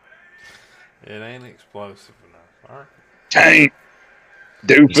 It ain't explosive enough. All right. Taint.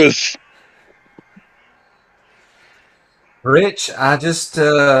 Doofus. Rich, I just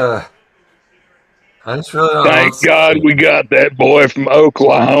really don't know. Thank God we got that boy from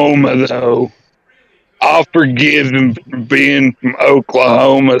Oklahoma, though. I'll forgive him for being from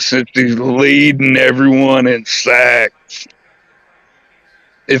Oklahoma since he's leading everyone in sacks.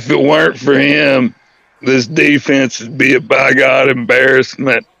 If it weren't for him, This defense would be a by God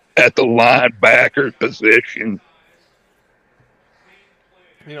embarrassment at the linebacker position.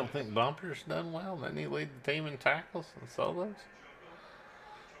 You don't think Bumper's done well? Didn't he lead the team in tackles and solos?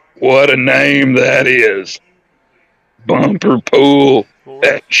 What a name that is. Bumper Pool. Well,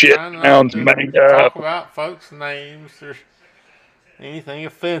 That shit try not sounds to made talk up. about folks' names or anything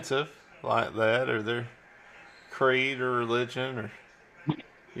offensive like that, or their creed or religion, or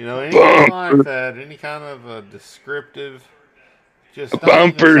anything like Bumper. that. Any kind of a descriptive. Just don't even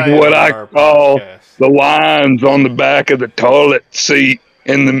Bumper's say it what on I our call podcast. the lines on the back of the toilet seat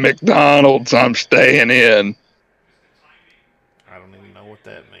in the McDonald's I'm staying in. I don't even know what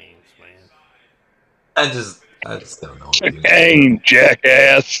that means, man. I just don't know. It's a game,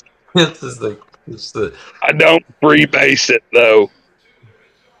 jackass. It's just like I don't freebase it though.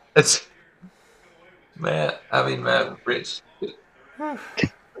 it's Matt. I mean Matt Rich. I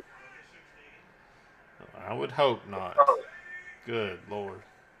would hope not. Good Lord.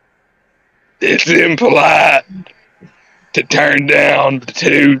 It's impolite to turn down the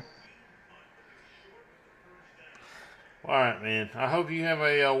two. All right, man. I hope you have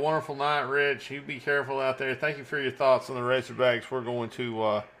a wonderful night, Rich. You be careful out there. Thank you for your thoughts on the Razorbacks. We're going to,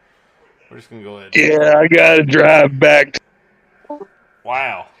 we're just going to go ahead. Yeah, I gotta drive back.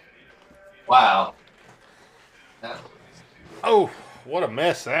 Wow. Oh, what a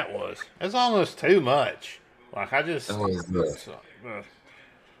mess that was. It's almost too much. Like, I just. I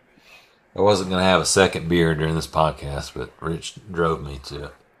wasn't going to have a second beer during this podcast, but Rich drove me to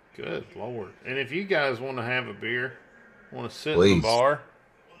it. Good Lord. And if you guys want to have a beer, want to sit in Please. the bar,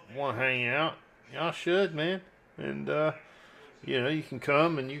 want to hang out, y'all should, man. And, you can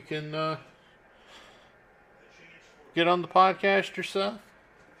come and you can get on the podcast yourself.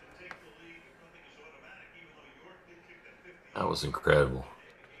 That was incredible.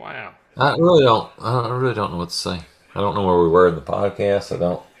 Wow. I really don't know what to say. I don't know where we were in the podcast. I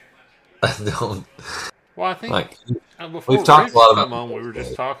don't. Well, I think Like, before we've talked Rich a lot about. come on, we were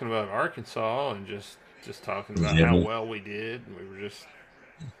just talking about Arkansas and just talking about how well we did. And we were just,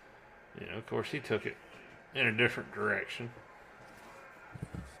 of course, he took it in a different direction,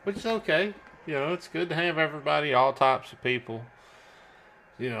 which is okay. It's good to have everybody, all types of people,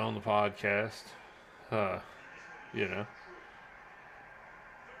 on the podcast.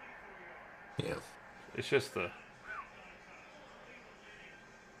 Yeah. It's just the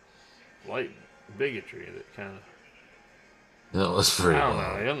blatant bigotry that kind of. That was pretty. I don't know.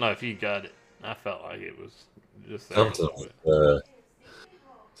 I don't know if you got it. I felt like it was just there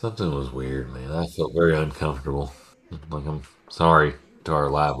Something was weird, man. I felt very uncomfortable. Like, I'm sorry to our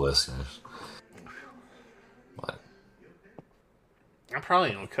live listeners. But I'm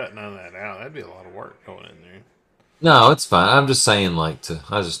probably gonna cut none of that out. That'd be a lot of work going in there. no, it's fine. I'm just saying, I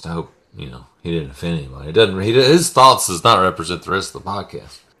just hope he didn't offend anybody. It doesn't. His thoughts does not represent the rest of the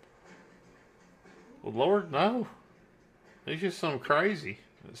podcast. Well, Lord, no. It's just some crazy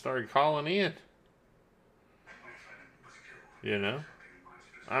that started calling in. I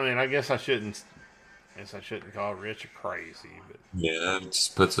mean, I guess I shouldn't call Rich a crazy, but Yeah, it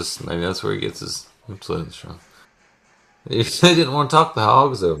just puts us. Maybe that's where he gets his influence from. He didn't want to talk the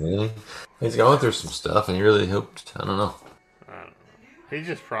Hogs, though, man. He's going through some stuff, and he really hoped. I don't know. I don't know. He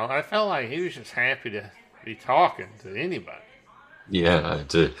just probably. I felt like he was just happy to be talking to anybody. Yeah,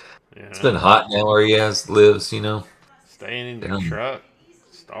 it's been hot now where he lives. Staying in the truck,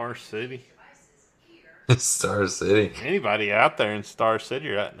 Star City. Star City. Anybody out there in Star City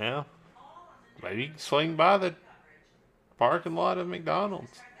right now? Maybe you can swing by the parking lot of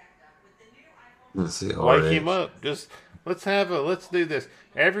McDonald's. Let's see. Wake him up. Just let's do this.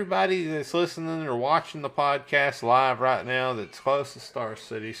 Everybody that's listening or watching the podcast live right now that's close to Star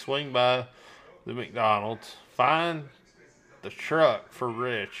City, swing by the McDonald's, find the truck for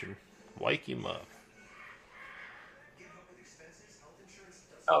Rich and wake him up.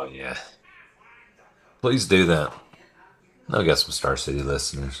 Oh yeah. Please do that. I'll get some Star City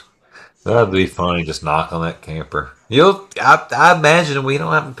listeners. That'd be funny. Just knock on that camper. I imagine we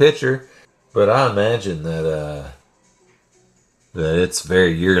don't have a picture, but I imagine that it's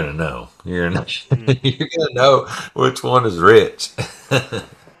you're gonna know. You're gonna you're gonna know which one is Rich.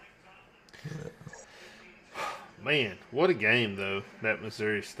 Man, what a game though that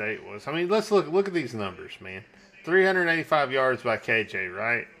Missouri State was. I mean, let's look at these numbers, man. 385 yards by KJ,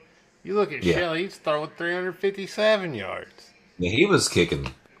 right? You look at Shelley, he's throwing 357 yards. Yeah, he was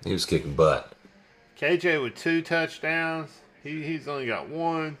kicking butt. KJ with 2 touchdowns. He's only got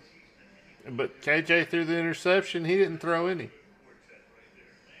 1. But KJ threw the interception. He didn't throw any.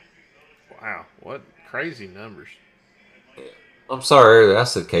 Wow, what crazy numbers. I'm sorry, I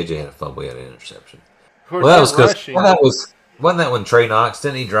said KJ had a fumble, he had an interception. Of course, Well, that they're was because rushing. wasn't that when Trey Knox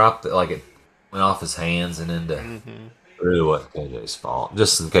didn't he drop it, like it went off his hands and into really wasn't KJ's fault.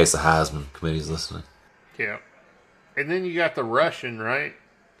 Just in case the Heisman committee's listening. Yeah. And then you got the rushing, right?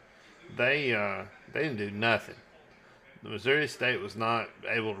 They didn't do nothing. The Missouri State was not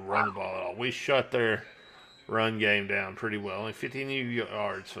able to run the ball at all. We shut their run game down pretty well. Only 15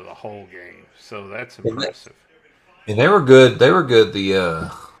 yards for the whole game. So that's impressive. And they were good. They were good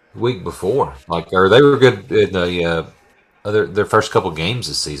the week before, or they were good in the their first couple games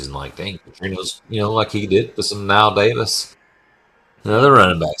this season. Like, dang, Petrino's, like he did with some Nile Davis, and other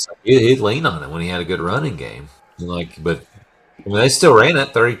running backs. He'd lean on it when he had a good running game. But I mean, they still ran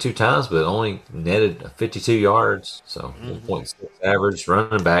it 32 times, but only netted 52 yards. So 1.6 average.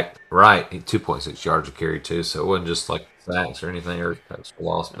 Running back, right, 2.6 yards a carry too. So it wasn't just like sacks or anything or touchdowns for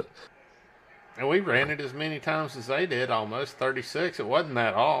loss, but. And we ran it as many times as they did, almost 36. It wasn't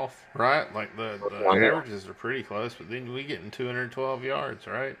that off, right? Like the averages are pretty close, but then we getting 212 yards,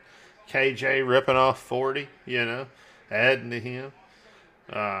 right? KJ ripping off 40, adding to him.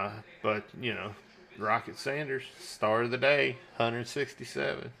 But, Rocket Sanders, star of the day,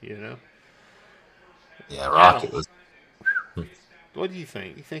 167, Yeah, Rocket was. What do you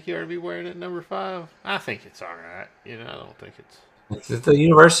think? You think he ought to be wearing it number 5? I think it's all right. I don't think it's. If the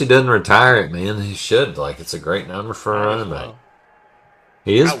university doesn't retire it, man, he should. Like, it's a great number for a running back.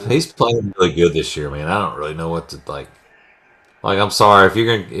 He's playing really good this year, man. I don't really know what to like. Like, I'm sorry if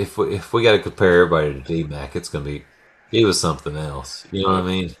we got to compare everybody to D-Mac, it's gonna be he was something else. You know what I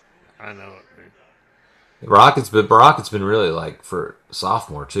mean? I know it, man. Rocket's been really like for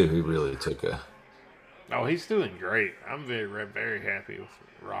sophomore too. He really took a. Oh, he's doing great. I'm very very happy with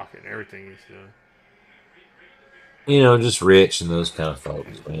Rocket and everything he's doing. Just Rich and those kind of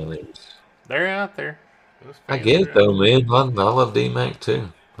folks, man. They're out there. I get it though, man. I love D-Mac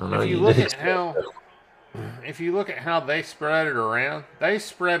too. I know if you look at how they spread it around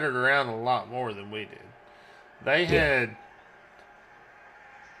a lot more than we did. They had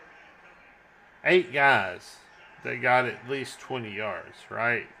 8 guys that got at least 20 yards,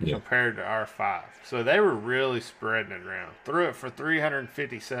 right? Yeah. Compared to our 5. So they were really spreading it around. Threw it for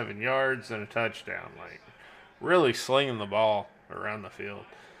 357 yards and a touchdown. Like, really slinging the ball around the field.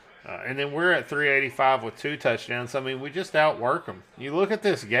 And then we're at 385 with 2 touchdowns. I mean, we just outwork them. You look at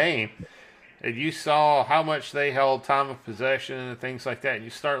this game, and you saw how much they held time of possession and things like that. And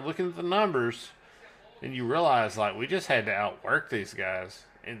you start looking at the numbers, and you realize, like, we just had to outwork these guys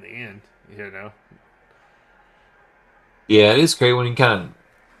in the end, Yeah, it is great when you kind of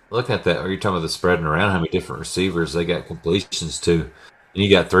look at that. Or you're talking about the spreading around, how many different receivers they got completions to. And you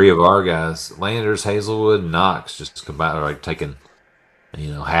got 3 of our guys, Landers, Hazelwood, and Knox, just combined, like taking,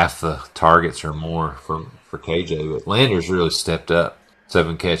 half the targets or more for KJ. But Landers really stepped up.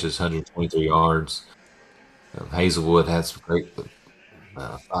 7 catches, 123 yards. Hazelwood had some great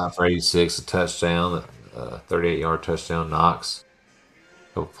 5 for 86, a touchdown, 38-yard touchdown. Knox,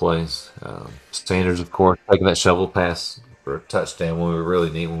 a couple plays. Sanders, of course, taking that shovel pass for a touchdown when we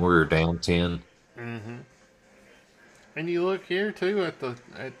were down 10. Mm-hmm. And you look here too at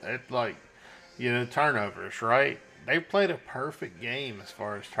turnovers, right? They played a perfect game as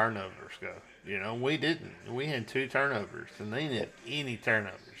far as turnovers go. We didn't. We had 2 turnovers, and they didn't have any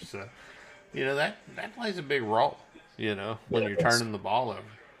turnovers. So, that plays a big role. When you're turning the ball over.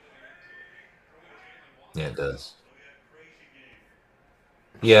 Yeah, it does.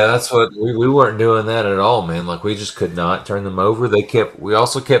 Yeah, that's what we weren't doing that at all, man. Like, we just could not turn them over. We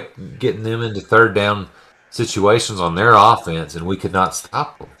also kept getting them into third down situations on their offense, and we could not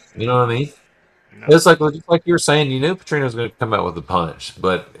stop them. You know what I mean? No. It's like you were saying, Petrino was going to come out with a punch,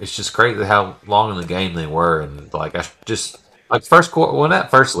 but it's just crazy how long in the game they were, and like first quarter when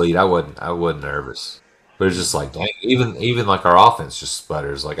that first lead, I wasn't nervous, but it's just like, dang, even like our offense just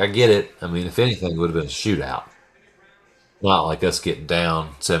sputters. Like, I get it. I mean, if anything, it would have been a shootout, not like us getting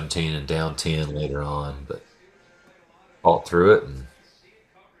down 17 and down 10 later on, but fought through it and.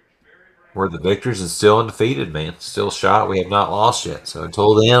 We're the victors and still undefeated, man. Still shot. We have not lost yet. So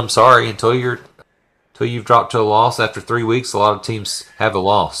until then, I'm sorry. Until you've dropped to a loss after 3 weeks, a lot of teams have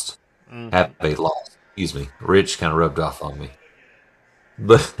lost. Have a loss. Excuse me. Rich kind of rubbed off on me.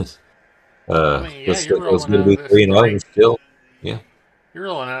 But it's going to be 3-0 still. Yeah. You're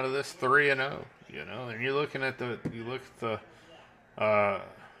rolling out of this 3-0, and you're looking at the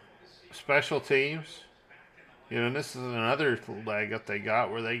special teams. And this is another leg that they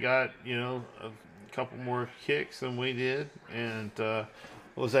got where they got, a couple more kicks than we did and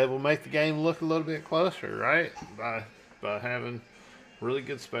was able to make the game look a little bit closer, right? By having really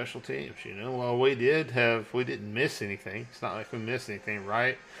good special teams, Well, we didn't miss anything. It's not like we missed anything,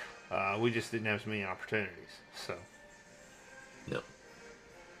 right? We just didn't have as many opportunities. So, Yep.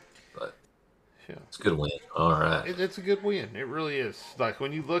 But yeah. it's a good win. All right. It's a good win. It really is. Like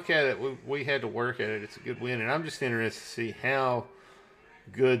when you look at it, we had to work at it. It's a good win, and I'm just interested to see how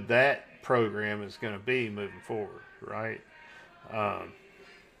good that program is going to be moving forward. Right? Um,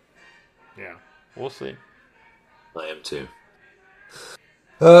 yeah, we'll see. I am too.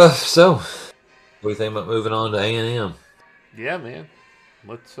 So what do you think about moving on to A&M? Yeah, man.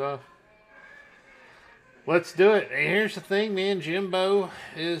 Let's let's do it. And here's the thing, man. Jimbo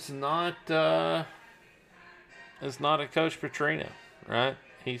is not a Coach Petrino, right?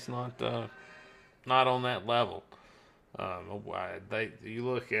 He's not on that level. You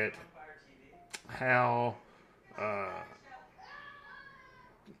look at how uh,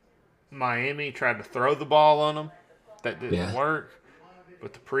 Miami tried to throw the ball on them. That didn't work.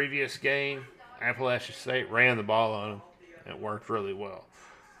 But the previous game, Appalachian State ran the ball on them. It worked really well.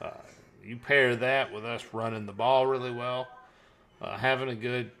 You pair that with us running the ball really well, having a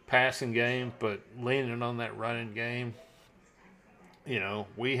good passing game, but leaning on that running game. You know,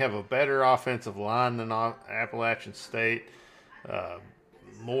 we have a better offensive line than Appalachian State. Uh,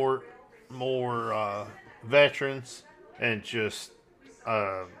 more veterans and just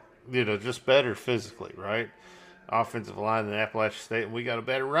just better physically, right? Offensive line than Appalachian State, and we got a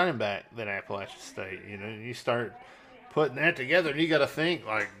better running back than Appalachian State. You know, you start putting that together, and you got to think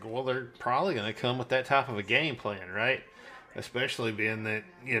like, well, they're probably going to come with that type of a game plan, right? Especially being that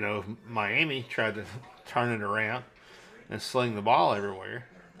Miami tried to turn it around and sling the ball everywhere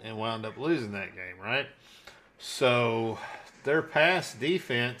and wound up losing that game, right? So their pass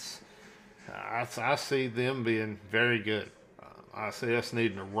defense, I see them being very good. I see us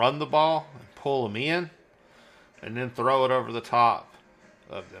needing to run the ball and pull them in and then throw it over the top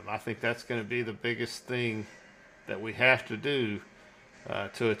of them. I think that's going to be the biggest thing that we have to do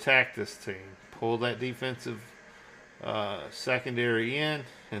to attack this team. Pull that defensive secondary in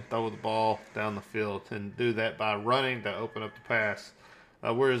and throw the ball down the field, and do that by running to open up the pass.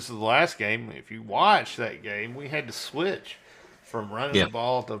 Whereas the last game, if you watch that game, we had to switch from running the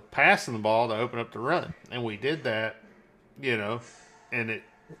ball to passing the ball to open up the run. And we did that, and it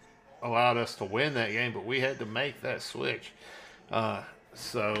allowed us to win that game, but we had to make that switch.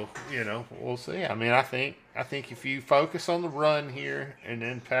 So, we'll see. I mean, I think if you focus on the run here and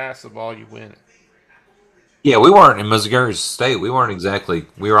then pass the ball, you win it. Yeah, we weren't in Missouri State. We weren't exactly.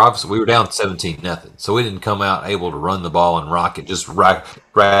 We were down 17-0, so we didn't come out able to run the ball and rock it, just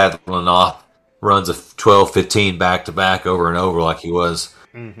rattling off runs of 12, 15 back to back over and over like he was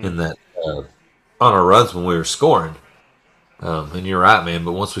in that on our runs when we were scoring. And you're right, man.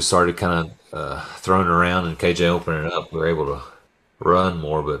 But once we started kind of throwing it around and KJ opening it up, we were able to run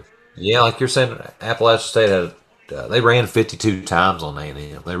more. But yeah, like you're saying, Appalachian State had they ran 52 times on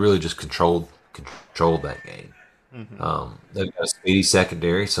A&M. They really just controlled that game. They've got a speedy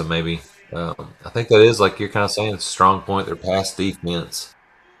secondary, so maybe I think that is, like you're kind of saying, it's a strong point. Their pass defense is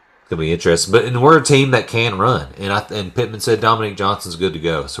going to be interesting. And we're a team that can run. And Pittman said Dominic Johnson's good to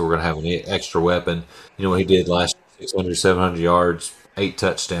go, so we're going to have an extra weapon. You know what he did last year, 600, 700 yards, 8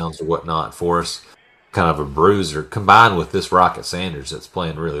 touchdowns or whatnot for us. Kind of a bruiser, combined with this Rocket Sanders that's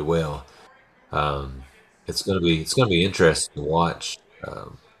playing really well. It's going to be interesting to watch.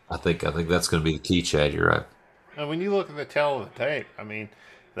 I think that's going to be the key, Chad. You're right. And when you look at the tail of the tape, I mean,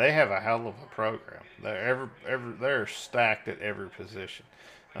 they have a hell of a program. They're stacked at every position,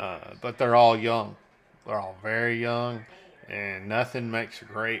 but they're all young. They're all very young, and nothing makes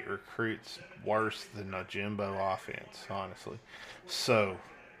great recruits worse than a Jimbo offense, honestly. So,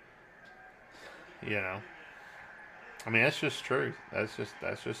 I mean, that's just truth. That's just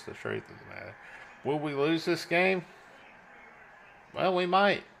the truth of the matter. Will we lose this game? Well, we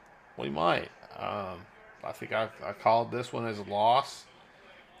might. We might. I think I called this one as a loss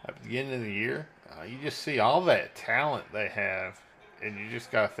at the beginning of the year. You just see all that talent they have, and you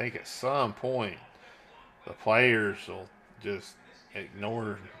just got to think at some point the players will just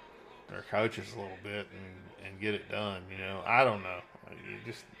ignore their coaches a little bit and get it done. I don't know.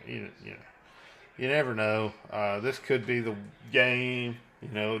 You never know. This could be the game.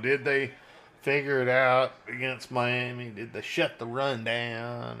 Did they figure it out against Miami? Did they shut the run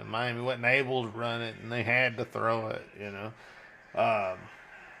down and Miami wasn't able to run it and they had to throw it?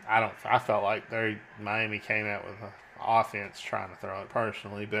 I felt like Miami came out with an offense trying to throw it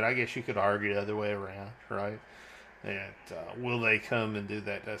personally, but I guess you could argue the other way around, right? And will they come and do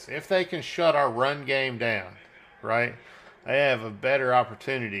that? If they can shut our run game down, right, they have a better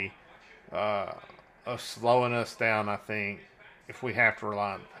opportunity of slowing us down, I think, if we have to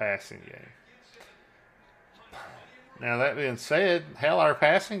rely on the passing game. Now that being said, hell, our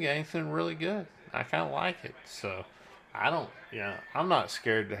passing game's been really good. I kind of like it. So I don't, I'm not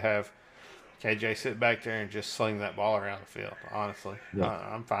scared to have KJ sit back there and just sling that ball around the field. Honestly, Yeah.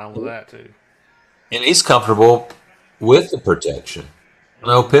 I'm fine with that too. And he's comfortable with the protection. I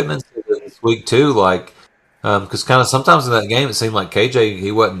know Pittman said it this week too, like because kind of sometimes in that game it seemed like KJ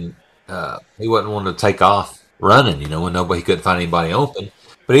he wasn't wanting to take off running, when he couldn't find anybody open.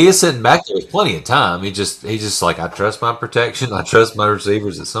 But he is sitting back there with plenty of time. He's just like I trust my protection, I trust my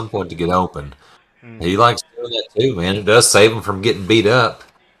receivers at some point to get open. He likes doing that too, man. It does save him from getting beat up.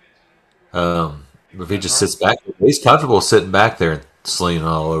 If he just sits back, he's comfortable sitting back there and slinging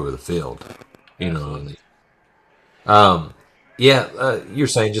all over the field. You know what I mean? You're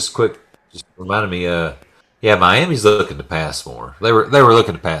saying just quick, just reminded me. Miami's looking to pass more. They were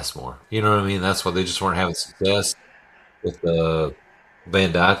looking to pass more. You know what I mean? That's why they just weren't having success with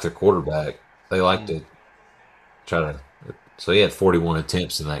Van Dyke, their quarterback. They like to try to. So he had 41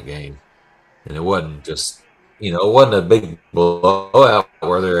 attempts in that game, and it wasn't just it wasn't a big blowout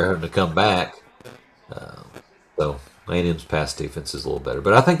where they're having to come back. So A&M's pass defense is a little better,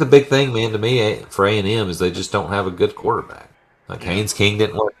 but I think the big thing, man, to me for A&M is they just don't have a good quarterback. Like Haynes King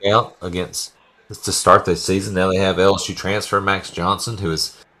didn't work out against to start the season. Now they have LSU transfer Max Johnson, who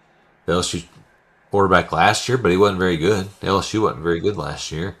is the LSU quarterback last year, but he wasn't very good. LSU wasn't very good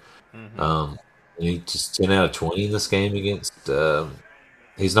last year. He just 10 out of 20 in this game against.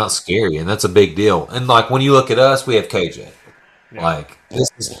 He's not scary, and that's a big deal. And like when you look at us, we have KJ. Yeah. Like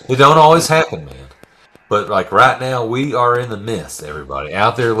it don't always happen, man. But like right now, we are in the midst, everybody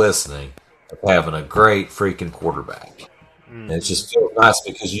out there listening, of having a great freaking quarterback. And it just feels nice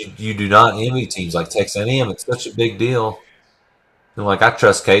because you do not envy teams like Texas A&M. It's such a big deal. And like I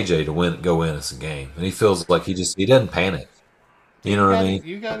trust KJ to go win us a game, and he feels like he doesn't panic. You know what I mean?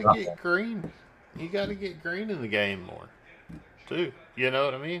 You got to get Green. You got to get Green in the game more, too. You know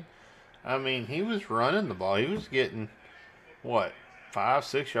what I mean? I mean, he was running the ball. He was getting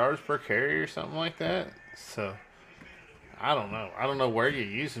 5-6 yards per carry or something like that. So I don't know. I don't know where you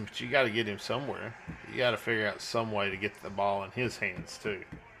use him, but you got to get him somewhere. You got to figure out some way to get the ball in his hands too.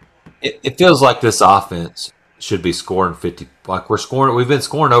 It feels like this offense should be scoring 50. Like we've been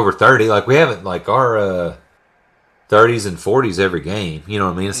scoring over 30. Like we haven't like our 30s and 40s every game. You know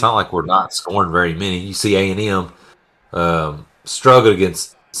what I mean? It's not like we're not scoring very many. You see A&M struggled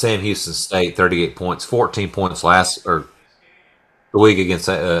against Sam Houston State, 38 points, 14 points the week against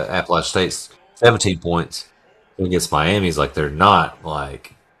Appalachian State, 17 points against Miami's. Like they're not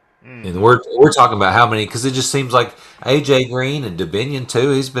like, and we're talking about how many, because it just seems like AJ Green and Dominion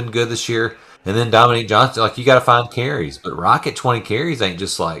too. He's been good this year, and then Dominique Johnson. Like you got to find carries, but Rocket 20 carries ain't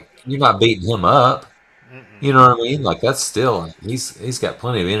just like you're not beating him up. You know what I mean? Like that's still he's got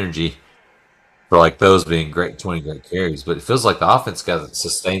plenty of energy for like those being 20 great carries, but it feels like the offense got to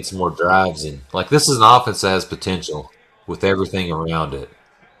sustain some more drives, and like this is an offense that has potential with everything around it.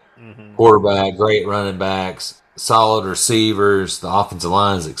 Quarterback, great running backs, solid receivers. The offensive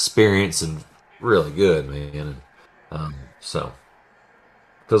line is experienced and really good, man. And,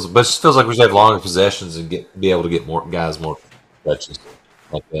 but it just feels like we should have longer possessions and be able to get more guys more touches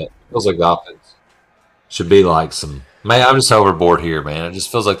like that. Feels like the offense should be like some. Man, I'm just overboard here, man. It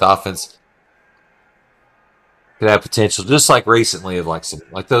just feels like the offense could have potential, just like recently of like some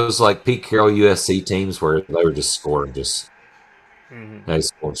like those like Pete Carroll USC teams where they were just scoring they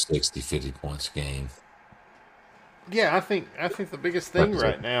scored 60, 50 points a game. Yeah, I think the biggest thing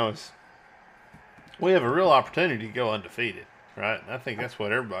right now is we have a real opportunity to go undefeated, right? And I think that's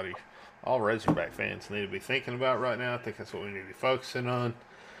what all Razorback fans need to be thinking about right now. I think that's what we need to be focusing on.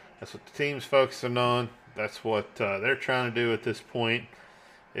 That's what the team's focusing on. That's what they're trying to do at this point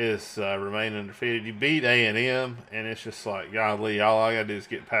is remain undefeated. You beat A&M, and it's just like, golly, all I got to do is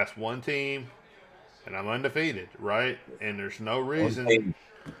get past one team, and I'm undefeated, right? And there's no reason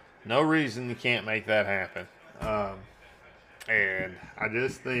you can't make that happen. And I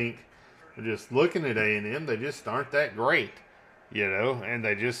just think, just looking at A&M, they just aren't that great, and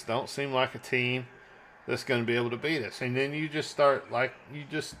they just don't seem like a team that's going to be able to beat us. And then you just start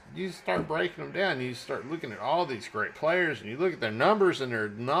you start breaking them down. You start looking at all these great players, and you look at their numbers, and they're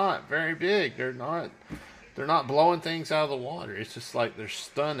not very big. They're not blowing things out of the water. It's just like they're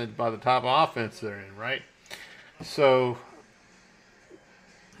stunned by the type of offense they're in, right? So,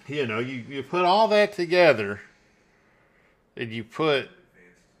 you put all that together, and you put,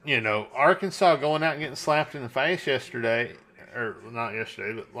 Arkansas going out and getting slapped in the face yesterday, or not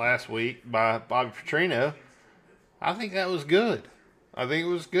yesterday, but last week by Bobby Petrino. I think that was good. I think it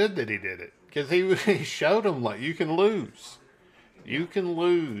was good that he did it because he showed them like you can lose. You can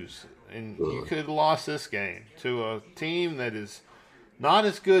lose. and you Absolutely. could have lost this game to a team that is not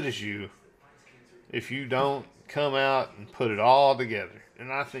as good as you if you don't come out and put it all together.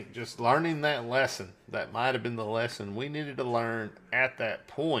 And I think just learning that lesson, that might have been the lesson we needed to learn at that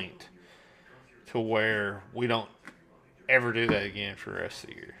point to where we don't ever do that again for the rest of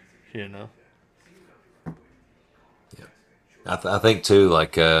the year, you know? Yeah. I think too,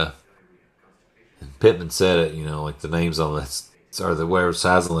 like Pittman said it, like the names on this or the whatever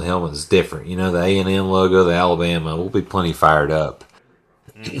size on the helmet is different. The A&M logo, the Alabama, we'll be plenty fired up.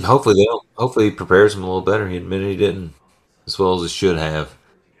 Mm-hmm. Hopefully they don't. Hopefully he prepares them a little better. He admitted he didn't as well as he should have.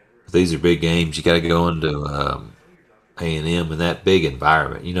 But these are big games. You got to go into A&M in that big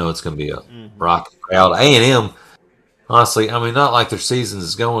environment. It's going to be a Mm-hmm. rocking crowd. A&M, honestly, I mean, not like their season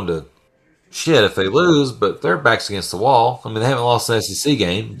is going to shit if they lose, but their backs against the wall. I mean, they haven't lost an SEC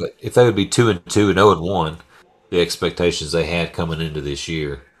game, but if they would be 2-2 and 0-1, the expectations they had coming into this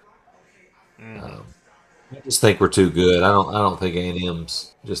year. Mm-hmm. Um, I just think we're too good. I don't think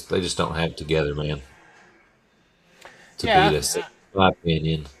A&M's they just don't have it together, man, to beat Yeah, us. In my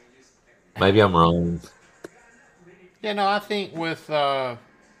opinion, maybe I'm wrong. no, I think with the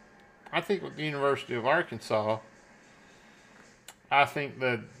University of Arkansas, I think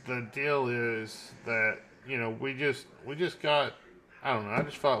that the deal is that we just got, I don't know, I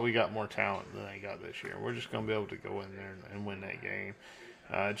just thought we got more talent than they got this year. We're just gonna be able to go in there and win that game,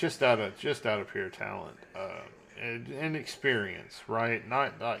 just out of pure talent and experience, right?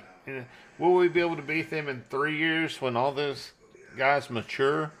 Not like, will we be able to beat them in 3 years when all those guys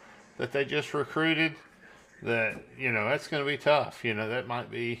mature that they just recruited? That that's going to be tough. That might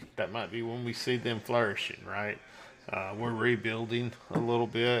be when we see them flourishing, right? We're rebuilding a little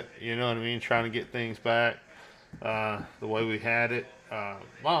bit. You know what I mean? Trying to get things back the way we had it. Well,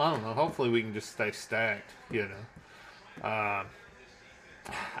 I don't know. Hopefully, we can just stay stacked. I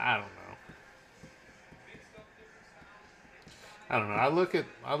don't know. I don't know. I look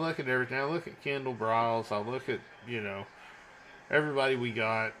at everything. I look at Kendall Briles. I look at everybody we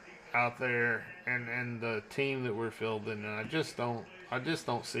got out there and the team that we're fielding, and I just don't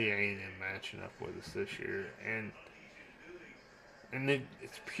see A&M matching up with us this year, and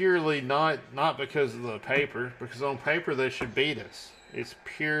it's purely not because of the paper, because on paper they should beat us. It's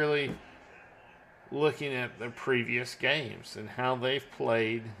purely looking at the previous games and how they've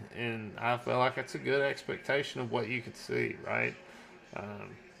played, and I feel like it's a good expectation of what you could see, right?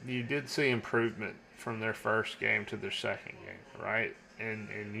 You did see improvement from their first game to their second game, right?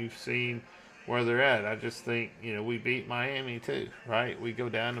 And you've seen where they're at. I just think we beat Miami too, right? We go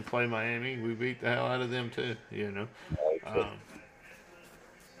down and play Miami, we beat the hell out of them too. Um,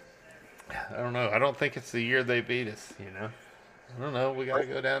 I don't know. I don't think it's the year they beat us. I don't know. We got to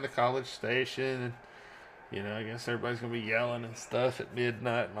go down to College Station, and I guess everybody's gonna be yelling and stuff at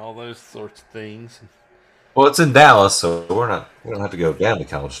midnight and all those sorts of things. Well, it's in Dallas, so we don't have to go down to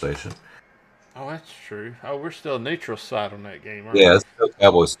College Station. Oh, that's true. Oh, we're still neutral side on that game, aren't Yeah, we? it's still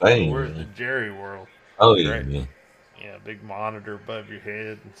Cowboy Oh, we're Stadium, at the man. Jerry World. Oh yeah, Great. yeah. Yeah, big monitor above your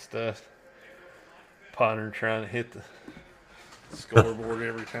head and stuff. Punter trying to hit the scoreboard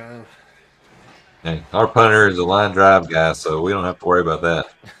every time. Hey, our punter is a line drive guy, so we don't have to worry about that.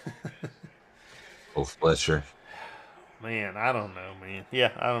 Oh, Fletcher. Man, I don't know, man.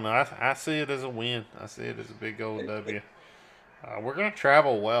 Yeah, I don't know. I see it as a win. I see it as a big old W. We're going to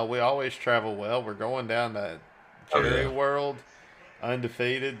travel well. We always travel well. We're going down to Oh Jerry yeah. World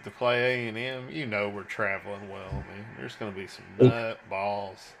undefeated to play A&M. We're traveling well, man. There's going to be some nut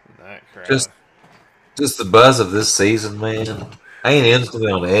balls in that crowd. Just just the buzz of this season, man. A&M's gonna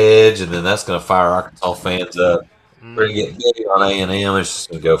be on edge, and then that's gonna fire Arkansas fans up. We're gonna Mm-hmm. get big on A&M. It's just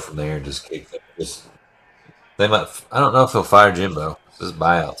gonna go from there and just keep them. Just they might. I don't know if they'll fire Jimbo. His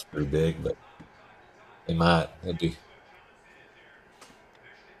buyout's pretty big, but they might. That'd be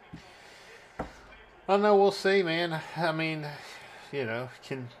I know. We'll see, man. I mean,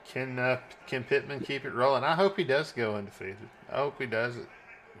 can Pittman keep it rolling? I hope he does go undefeated. I hope he does it.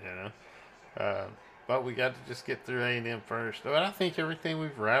 You know. Uh, but we got to just get through A&M first. But I think everything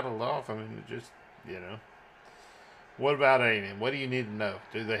we've rattled off. I mean, just you know. What about A&M? What do you need to know?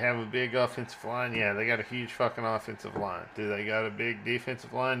 Do they have a big offensive line? Yeah, they got a huge fucking offensive line. Do they got a big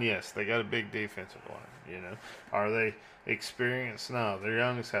defensive line? Yes, they got a big defensive line. Are they experienced? No, they're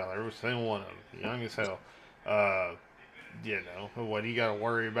young as hell. Every single one of them, young as hell. Uh, what do you got to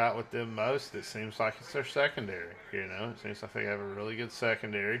worry about with them most? It seems like it's their secondary. It seems like they have a really good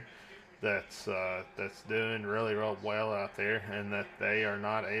secondary that's doing really, really well out there, and that they are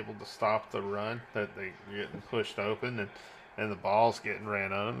not able to stop the run. That they're getting pushed open, and the ball's getting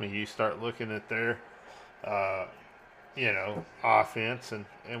ran on them. And you start looking at their uh, offense and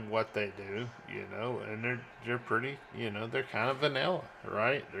what they do, and they're pretty, they're kind of vanilla,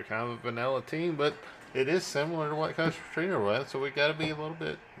 right? They're kind of a vanilla team, but it is similar to what Coach Petrino was, so we got to be a little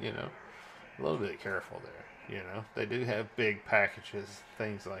bit, a little bit careful there. They do have big packages,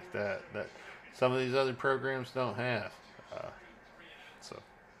 things like that some of these other programs don't have. So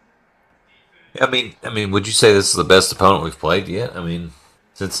I mean, would you say this is the best opponent we've played yet? I mean,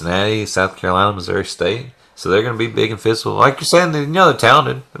 Cincinnati, South Carolina, Missouri State. So they're going to be big and physical. Like you're saying, they're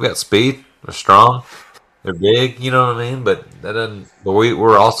talented. They've got speed. They're strong. They're big. You know what I mean? But that doesn't. But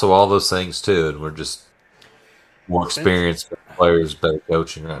we're also all those things too, and we're just more since experienced players, better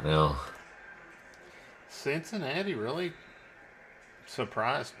coaching right now. Cincinnati really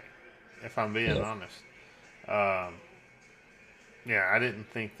surprised me, if I'm being Yeah. honest. Um, yeah, I didn't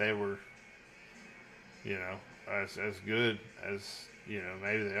think they were, as good as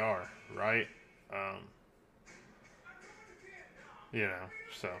maybe they are, right? Um,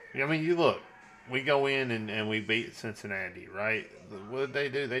 so I mean, you look, we go in and we beat Cincinnati, right? What did they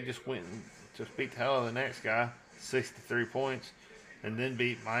do? They just went and just beat the hell out of the next guy, 63 points, and then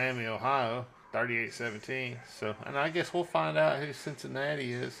beat Miami, Ohio, 38-17. So, and I guess we'll find out who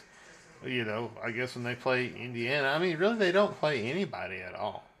Cincinnati is. I guess when they play Indiana, I mean, really, they don't play anybody at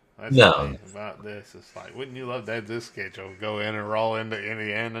all. That's the No, thing about this. It's like, wouldn't you love to have this schedule? Go in and roll into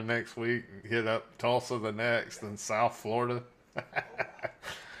Indiana next week, and hit up Tulsa the next, and South Florida.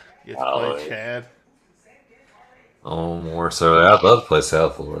 Get to play oh, Chad. oh, more so. I'd love to play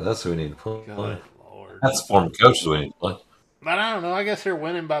South Florida. That's who we need to play. Good Lord. That's the former coaches we need to play. But I don't know. I guess they're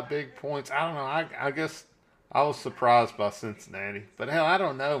winning by big points. I don't know. I guess I was surprised by Cincinnati. But hell, I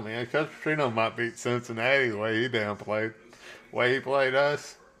don't know, man. Coach Petrino might beat Cincinnati the way he downplayed, the way he played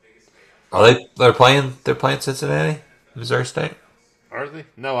us. Are they? They're playing. They're playing Cincinnati, Missouri State. Are they?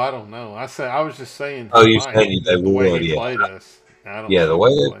 No, I don't know. I was just saying Oh, he you're might saying they the way would? he Yeah. played us. I don't Yeah. The see way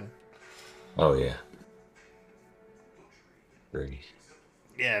them they. playing. Oh yeah. Agree.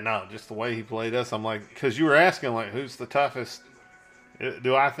 Yeah, no, just the way he played us. I'm like, because you were asking like, who's the toughest?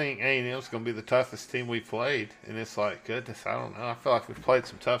 Do I think A&M's going to be the toughest team we played? And it's like, goodness, I don't know. I feel like we've played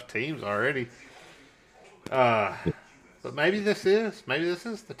some tough teams already. Uh, but maybe this is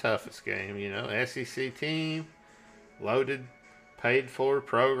the toughest game. SEC team, loaded, paid for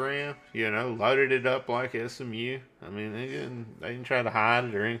program. Loaded it up like SMU. I mean, they didn't try to hide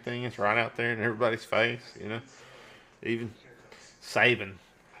it or anything. It's right out there in everybody's face. Even Saban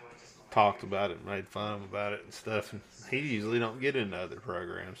talked about it, made fun about it and stuff. And he usually don't get into other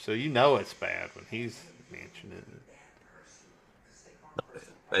programs, so it's bad when he's mentioning it.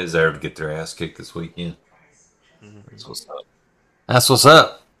 They deserve to get their ass kicked this weekend. That's what's up. That's what's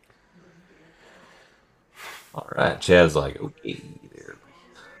up. All right. Chad's like, okay, there.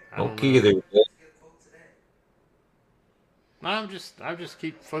 I don't Okay, know. there. No, I just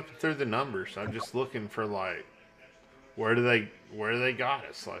keep flipping through the numbers. I'm just looking for like where they got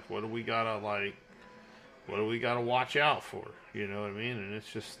us. Like what do we gotta watch out for? You know what I mean? And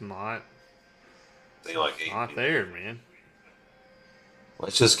it's just not Seem like not there, man.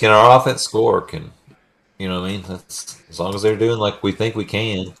 It's just can our offense score? Can you know what I mean? That's as long as they're doing like we think we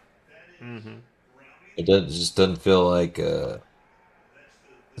can. Mm-hmm. It just doesn't feel like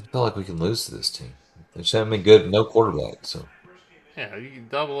doesn't feel like we can lose to this team. They just haven't been good. No quarterback. So Yeah, you can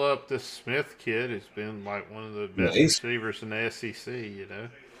double up this Smith kid who's been like one of the yeah, best he's receivers in the SEC.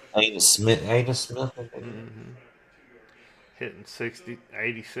 Ain't a Smith. Mm-hmm. Hitting 60,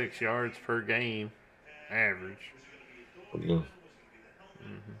 86 yards per game average. Yeah.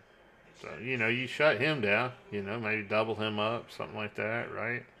 So, you shut him down, maybe double him up, something like that,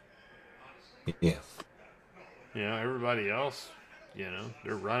 right? Yeah. Everybody else,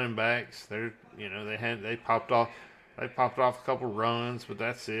 they're running backs. They popped off a couple runs, but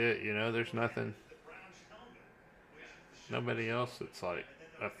that's it. There's nobody else that's like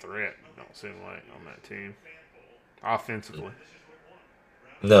a threat, don't seem like, on that team. Offensively.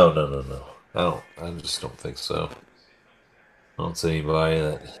 No, no, no, no. I don't. I just don't think so. I don't see anybody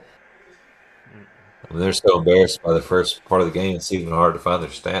that. I mean, they're so embarrassed by the first part of the game. It's even hard to find their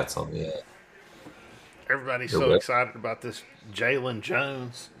stats on the. Everybody's Their so web. excited about this Jalen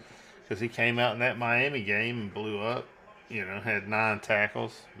Jones because he came out in that Miami game and blew up. Had 9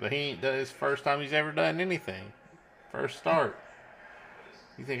 tackles, but he ain't done his first time he's ever done anything. First start.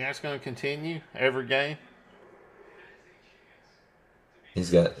 You think that's going to continue every game?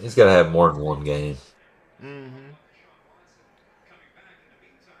 He's got to have more than one game. Mm-hmm.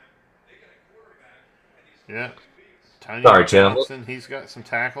 Yeah. Tony Sorry, Chad. Johnson, he's got some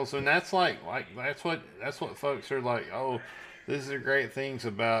tackles, and that's like that's what folks are like. Oh, these are great things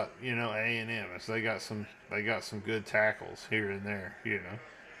about A&M. Is they got some good tackles here and there.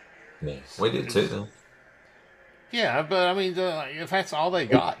 Yeah, we did too. It's Though. yeah, but I mean, if that's all they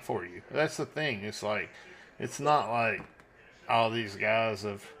got for you, that's the thing. It's like it's not like all these guys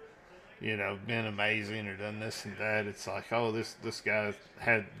have been amazing or done this and that. It's like, oh, this guy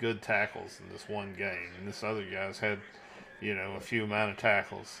had good tackles in this one game, and this other guy's had a few amount of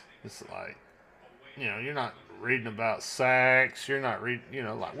tackles. It's like you're not reading about sacks. You're not reading,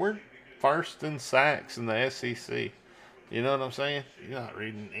 like we're first in sacks in the SEC. You know what I'm saying? You're not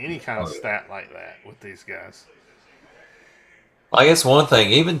reading any kind of Oh, yeah. stat like that with these guys. I guess one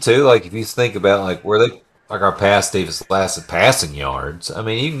thing, even too, like if you think about like where they like our pass defense lasted passing yards. I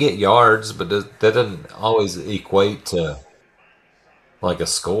mean, you can get yards, but that doesn't always equate to like a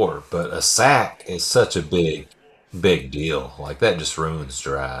score. But a sack is such a big deal. Like that just ruins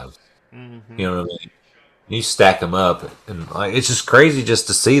drives. Mm-hmm. You know what I mean? You stack them up, and like it's just crazy just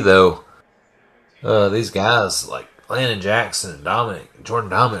to see though. These guys like Landon Jackson and Jordan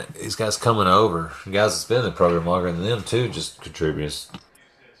Dominic, these guys coming over, guys that's been in the program longer than them too, just contributors.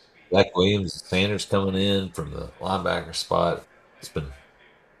 Zach Williams and Sanders coming in from the linebacker spot. It's been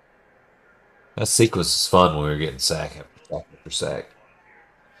that sequence is fun when we were getting sack after sack after sack.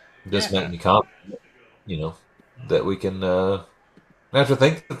 It does make Yeah, me confident, that we can. After I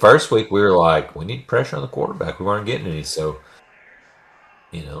think the first week we were like, we need pressure on the quarterback. We weren't getting any, so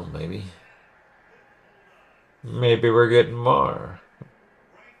maybe we're getting more.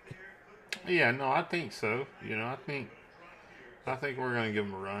 yeah. No, I think so. I think we're gonna give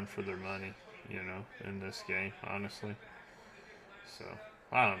them a run for their money. In this game, honestly. So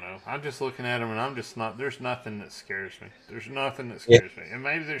I don't know. I'm just looking at them, and I'm just not. There's nothing that scares me. There's nothing that Yeah, scares me, and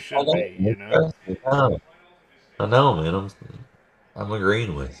maybe there I should know. be. I know, man. I'm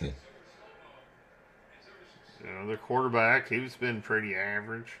agreeing with you. Their quarterback, he's been pretty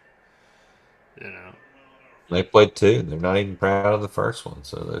average. You know, They played two. They're not even proud of the first one,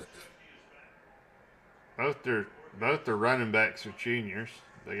 so they both their both their running backs are juniors.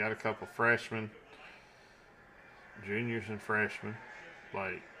 They got a couple freshmen, juniors and freshmen.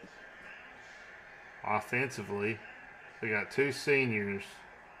 Like offensively, they got two seniors,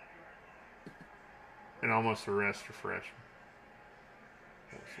 and almost the rest are freshmen.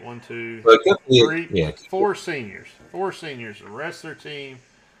 That's one, two, But it could be, three, yeah, four seniors. Four seniors. The rest of their team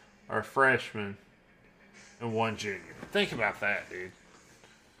are freshmen and one junior. Think about that, dude.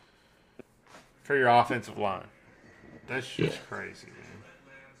 For your offensive line. That's yeah. just crazy, man.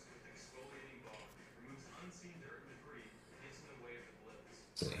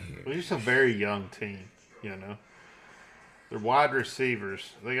 See here. Well, just a very young team, you know. They're wide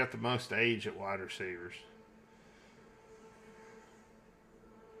receivers. They got the most age at wide receivers.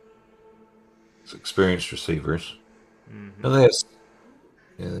 It's experienced receivers. Mm-hmm.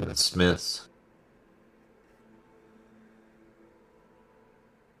 And they got Smiths.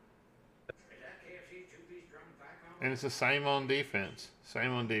 And it's the same on defense.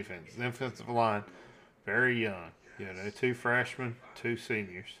 Same on defense. The defensive line, very young. Two freshmen, two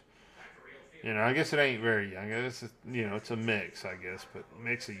seniors. I guess it ain't very young. It's a mix, I guess, but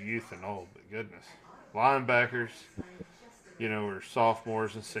mix of youth and old. But goodness, linebackers, are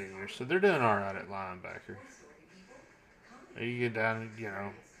sophomores and seniors, so they're doing all right at linebacker. You get down,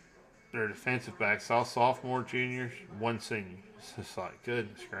 their defensive backs, all sophomore, juniors, one senior. It's just like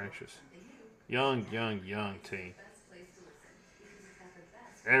goodness gracious, young, young, young team.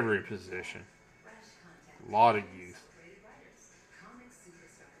 Every position, a lot of youth.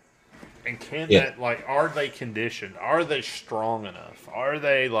 And can Yeah. that are they conditioned? Are they strong enough? Are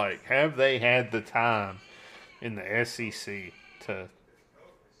they have they had the time in the SEC to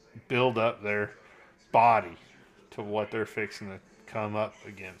build up their body to what they're fixing to come up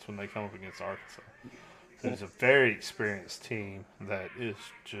against when they come up against Arkansas? There's a very experienced team that is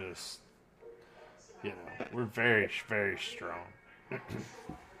just, we're very, very strong.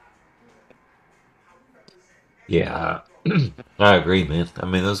 Yeah. I agree, man. I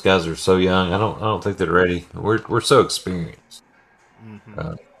mean, those guys are so young. I don't think they're ready. We're so experienced. Mm-hmm.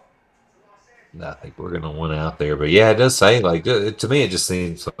 Uh, I think we're gonna win out there. But yeah, it does say like to me, it just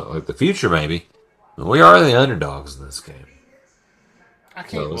seems like the future. Maybe we are the underdogs in this game. I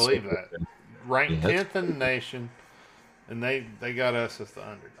can't So believe that. Ranked yeah, that's 10th in the nation, and they got us as the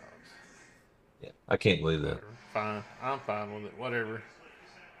underdogs. yeah. I can't believe that. Whatever. Fine. I'm fine with it. Whatever.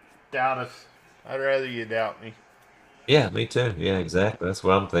 Doubt us. I'd rather you doubt me. Yeah, me too. Yeah, exactly. That's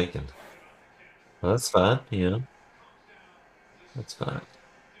what I'm thinking. Well, that's fine. That's fine.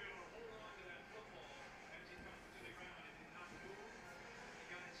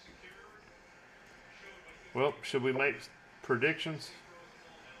 Well, should we make predictions.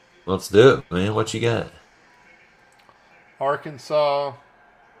 Let's do it, man. What you got? Arkansas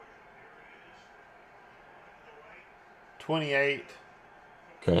 28.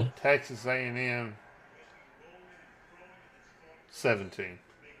 Okay. Texas A&M 17.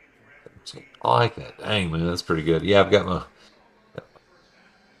 I like that. Dang, man, that's pretty good. Yeah, I've got my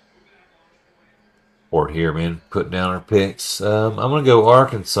board here, man. Putting down our picks. I'm gonna go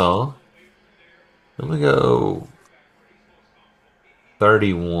Arkansas. I'm gonna go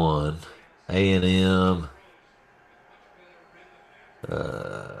 31. A&M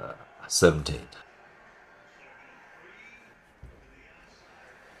 17.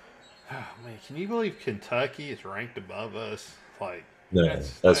 Oh man, can you believe Kentucky is ranked above us? Like No,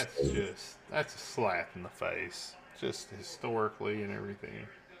 that's crazy. just that's a slap in the face, just historically and everything.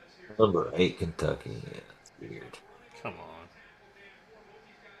 Number 8, Kentucky. Yeah, that's weird. Come on.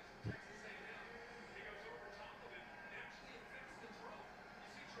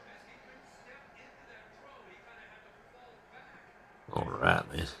 All right,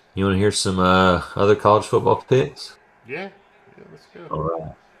 man. You want to hear some other college football picks? Yeah, let's go. All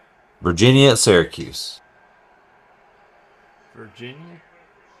right. Virginia at Syracuse. Virginia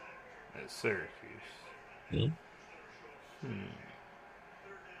at Syracuse. Hmm?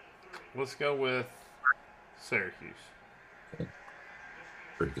 Let's go with Syracuse.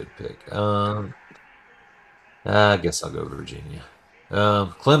 Pretty good pick. I guess I'll go Virginia.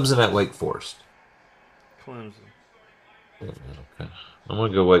 Clemson at Wake Forest. Clemson. Okay. I'm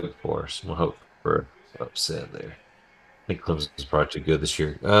gonna go Wake Forest. I'm gonna hope for an upset there. I think Clemson's probably too good this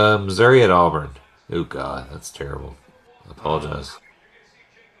year. Missouri at Auburn. Oh God, that's terrible. I apologize.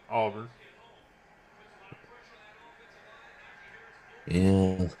 Auburn.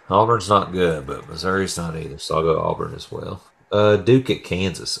 Yeah, Auburn's not good, but Missouri's not either, so I'll go Auburn as well. Duke at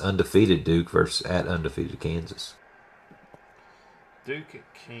Kansas. Undefeated Duke versus at undefeated Kansas. Duke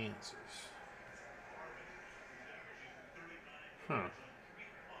at Kansas. Huh.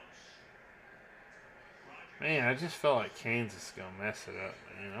 Man, I just felt like Kansas is gonna mess it up,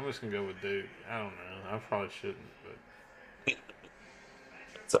 man. I'm just gonna go with Duke. I don't know. I probably shouldn't, but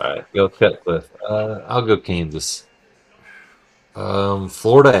It's all right. Go Cutcliffe. I'll go Kansas.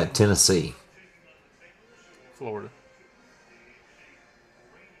 Florida at Tennessee. Florida.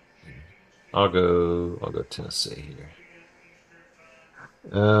 I'll go Tennessee here.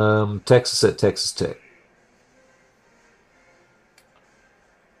 Texas at Texas Tech.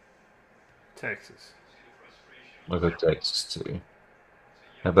 Texas. I'll go Texas too.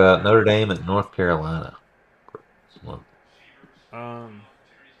 How about Notre Dame at North Carolina?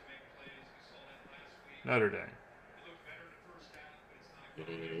 Notre Dame. I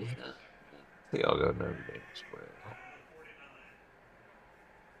think I'll go Notre Dame as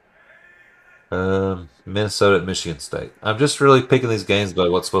well. Minnesota at Michigan State. I'm just really picking these games by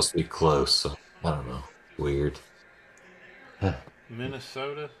what's supposed to be close. So I don't know. Weird.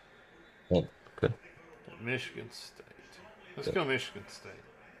 Minnesota Okay. at Michigan State. Let's go Michigan State.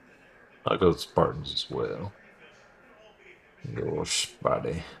 I'll go Spartans as well. Go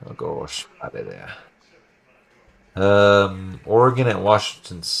Spotty. I'll go Spotty there. Oregon at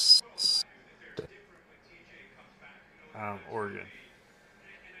Washington State. Oregon.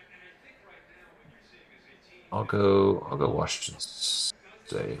 I'll go Washington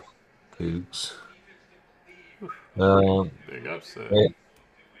State. Cougs. Big upset.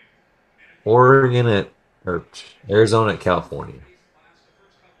 Oregon at or Arizona at California.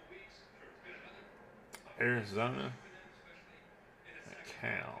 Arizona at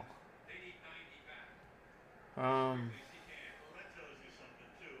Cal.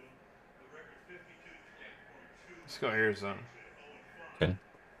 Let's go Arizona. Okay.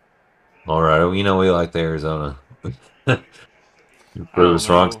 All right. Well, we like the Arizona. You I prove don't us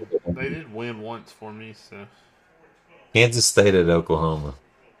wrong. know. They did win once for me, so Kansas State at Oklahoma.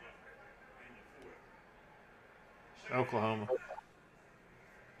 Oklahoma.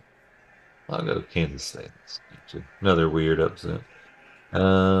 I'll go Kansas State. Another weird upset.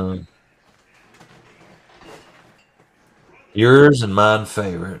 Yours and mine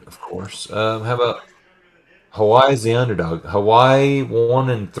favorite, of course. How about Hawaii's the underdog? Hawaii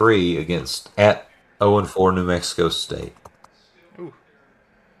 1-3 against at 0-4 New Mexico State. Ooh.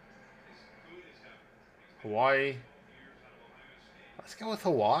 Hawaii. Let's go with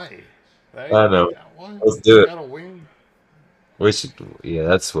Hawaii. I know. Got one. Let's do it. Got a win. We should. Yeah,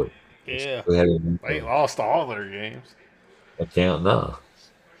 that's what Yeah. we had They lost all their games. account. No,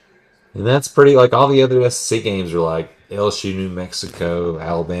 and that's pretty. Like all the other SEC games are like LSU, New Mexico,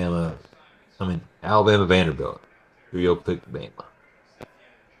 Alabama. Alabama, Vanderbilt. Who you'll pick Bama?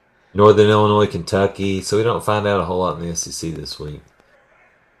 Northern Illinois, Kentucky. So we don't find out a whole lot in the SEC this week.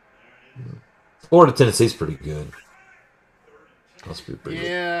 Florida, Tennessee's pretty good. Must be pretty good.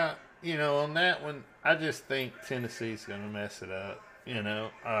 Yeah, on that one, I just think Tennessee's going to mess it up.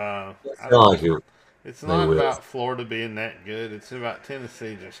 I feel like It's they not will. about Florida being that good. It's about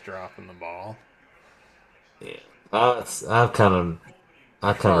Tennessee just dropping the ball. Yeah. I kind of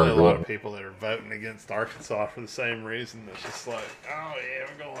Probably a lot of regret. people that are voting against Arkansas for the same reason. It's just like, oh yeah,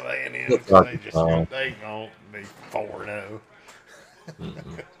 we're going with A&M It's because Arkansas. they won't be 4-0.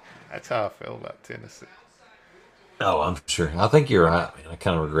 Mm-mm. That's how I feel about Tennessee. Oh, I'm sure. I think you're right, man. I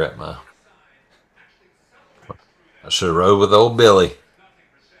kind of regret I should have rode with old Billy.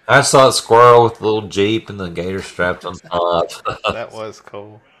 I saw a squirrel with a little Jeep and the gator strapped on top. That was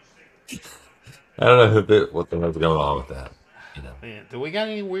cool. I don't know what the hell's going on with that. Man, do we got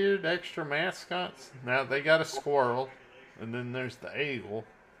any weird extra mascots? Now they got a squirrel, and then there's the eagle,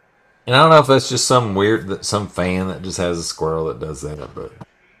 And I don't know if that's just some fan that just has a squirrel that does that, but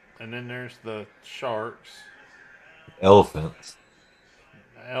and then there's the sharks, elephants.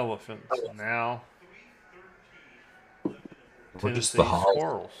 the elephants. Now We're just the Tennessee hogs.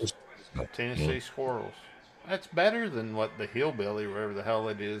 squirrels. Yeah. Tennessee squirrels. That's better than what the hillbilly, wherever the hell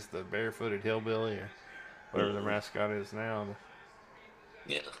it is, the barefooted hillbilly, or whatever the Mhm. mascot is now.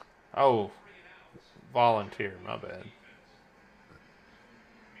 Yeah. Oh, volunteer. My bad.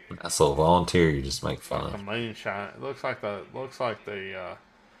 That's a volunteer you just make It's like fun the of. moonshine. It looks like the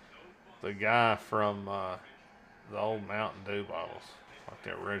guy from the old Mountain Dew bottles, like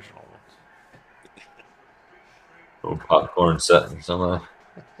the original ones. Little popcorn setting somewhere.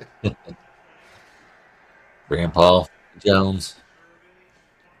 Grandpa Jones.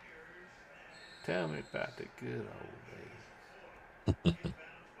 Tell me about the good old days.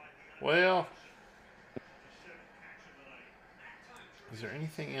 Well, is there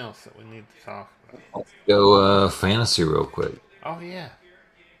anything else that we need to talk about? Go fantasy real quick. Oh yeah,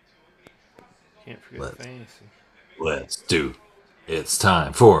 can't forget Let's fantasy. let's do. It's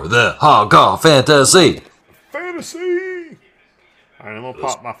time for the Hog Call Fantasy. Fantasy. All right, I'm gonna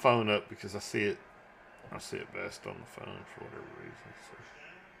pop my phone up because I see it. I see it best on the phone for whatever reason. So.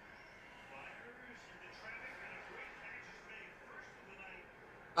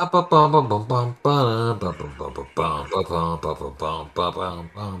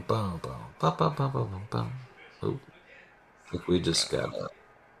 Ooh, I think we just got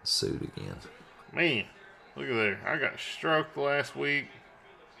sued again. Man, look at there. I got stroked last week.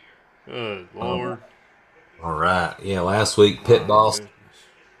 Good Um, lord. all right. Yeah, last week Pit My Boss goodness.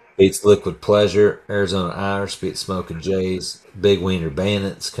 beats Liquid Pleasure. Arizona Irish beats Smoking Jays. Big Wiener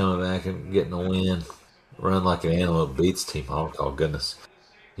Bandits coming back and getting a win. Run like an antelope beats Team Hawk. Oh, goodness.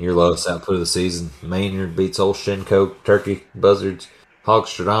 Your lowest output of the season. Maynard beats Old Shinko. Turkey Buzzards.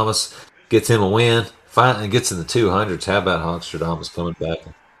 Hogstradamus gets him a win. Finally gets in the 200s. How about Hogstradamus coming back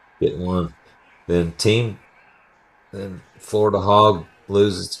and getting one? Then Florida Hog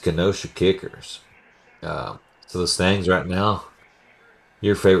loses to Kenosha Kickers. So the standings right now,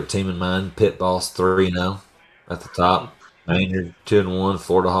 your favorite team and mine, Pit Boss 3-0 at the top. Maynard 2-1,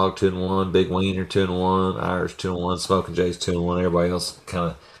 Florida Hog 2-1, Big Wiener 2-1, Irish 2-1, Smoking Jays 2-1. Everybody else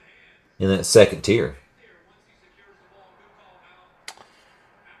kind of in that second tier.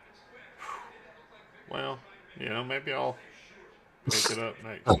 Well, maybe I'll pick it up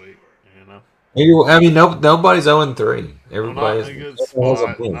next week. You know, I mean, nobody's 0-3. I'm not Everybody in a good has a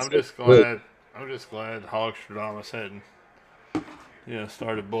spot. win. I'm So just good. glad. I'm just glad Hogstradamus hadn't,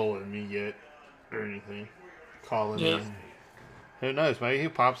 started bullying me yet or anything, calling Yeah, me. Who knows? Maybe he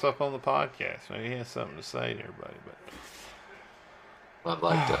pops up on the podcast. Maybe he has something to say to everybody. I'd But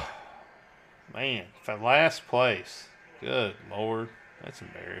like to. man, for last place, good lord, that's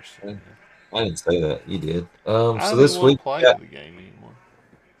embarrassing. I didn't say that. You did. I So don't even this want week, to play yeah, the game anymore.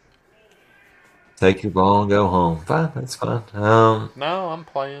 take your ball and go home. Fine, that's fine. No, I'm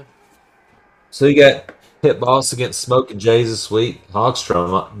playing. So you got Pit Boss against Smoking Jays this week.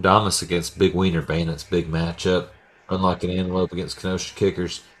 Hogstrom Damas against Big Wiener Bandits. Big matchup. Unlike an Antelope against Kenosha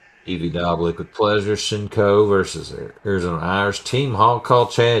Kickers. Evie Dobb Liquid Pleasure. Shinko versus Arizona Irish. Team Hog Call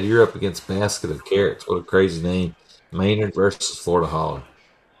Chad. You're up against Basket of Carrots. What a crazy name. Maynard versus Florida Hog.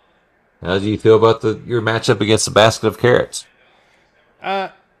 How do you feel about your matchup against the Basket of Carrots?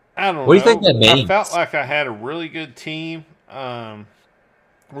 I I don't What do you think know. that I felt means? like I had a really good team.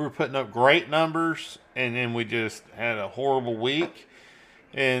 We were putting up great numbers, and then we just had a horrible week.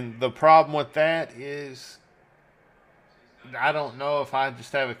 And the problem with that is, I don't know if I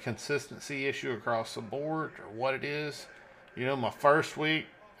just have a consistency issue across the board or what it is. My first week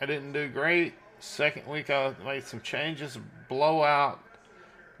I didn't do great. Second week I made some changes, blowout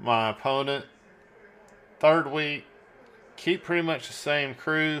my opponent. Third week, keep pretty much the same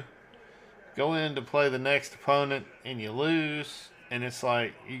crew. Go in to play the next opponent and you lose, and it's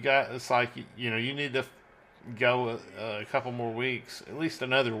like you need to go a couple more weeks, at least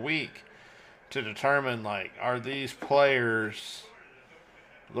another week, to determine like, are these players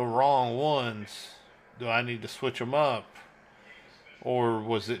the wrong ones? Do I need to switch them up, or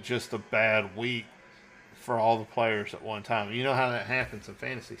was it just a bad week for all the players at one time? You know how that happens in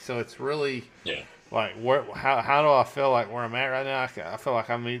fantasy, so it's really like how do I feel like where I'm at right now? I feel like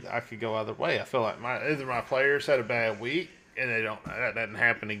I could go either way. I feel like either my players had a bad week and that doesn't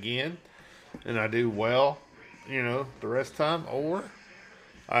happen again, and I do well, the rest of the time, or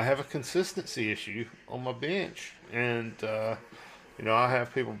I have a consistency issue on my bench, and I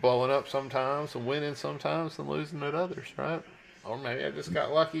have people blowing up sometimes and winning sometimes and losing at others, right? Or maybe I just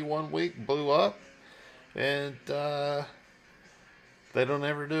got lucky one week, blew up, and they don't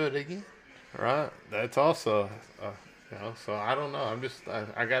ever do it again, right? That's also, so I don't know.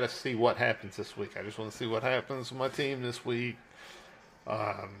 I got to see what happens this week. I just want to see what happens with my team this week,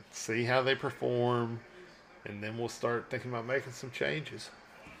 see how they perform, and then we'll start thinking about making some changes.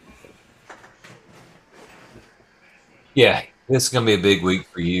 Yeah, this is gonna be a big week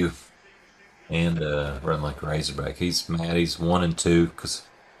for you. And Run Like a Razorback. He's mad. He's 1-2 because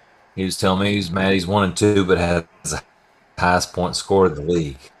he was telling me he's mad. He's 1-2, but has the highest point score in the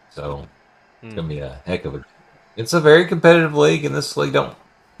league. So it's gonna be a heck of a. It's a very competitive league, and this league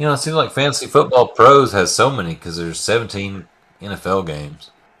it seems like Fantasy Football Pros has so many because there's 17 NFL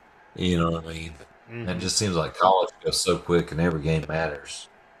games. You know what I mean? Mm-hmm. And it just seems like college goes so quick, and every game matters.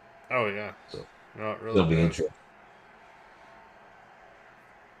 Oh yeah. So no, it really it'll be interesting.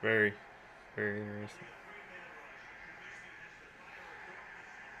 Very, very interesting.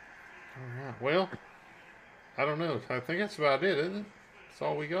 All right. Well, I don't know. I think that's about it, isn't it? That's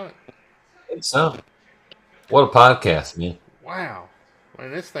all we got. I think so. What a podcast, man. Wow.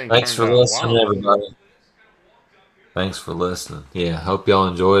 Man, this thing. Thanks for listening, everybody. Thanks for listening. Yeah, hope y'all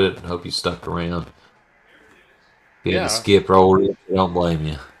enjoyed it. Hope you stuck around. If you had to skip roll, don't blame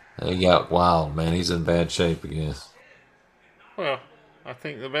you. He got wild, man. He's in bad shape, I guess. Well, I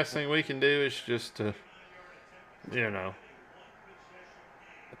think the best thing we can do is just to,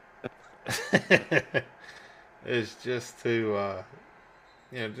 is just to,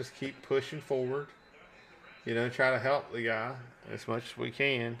 just keep pushing forward. Try to help the guy as much as we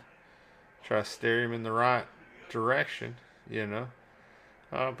can. Try to steer him in the right direction,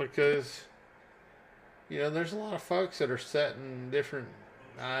 because, there's a lot of folks that are setting different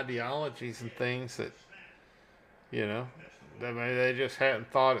ideologies and things that, they just hadn't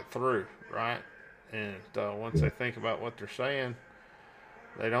thought it through, right? And once they think about what they're saying,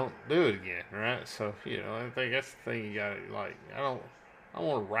 they don't do it again, right? So, I think that's the thing you got to, like, I don't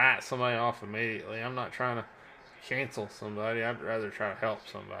want to write somebody off immediately. I'm not trying to cancel somebody. I'd rather try to help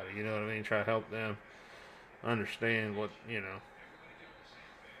somebody, you know what I mean? Try to help them understand what,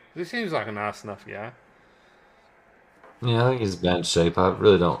 He seems like a nice enough guy. Yeah, I think he's in bad shape. I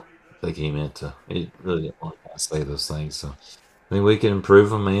really don't think he meant to. He really didn't want to say those things. So I think we can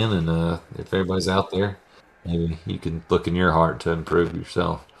improve him, man. And if everybody's out there, maybe you can look in your heart to improve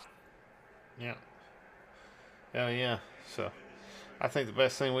yourself. Yeah. Yeah. So I think the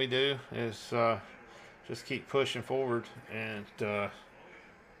best thing we do is just keep pushing forward and, go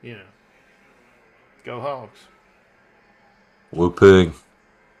Hogs. Woo pig.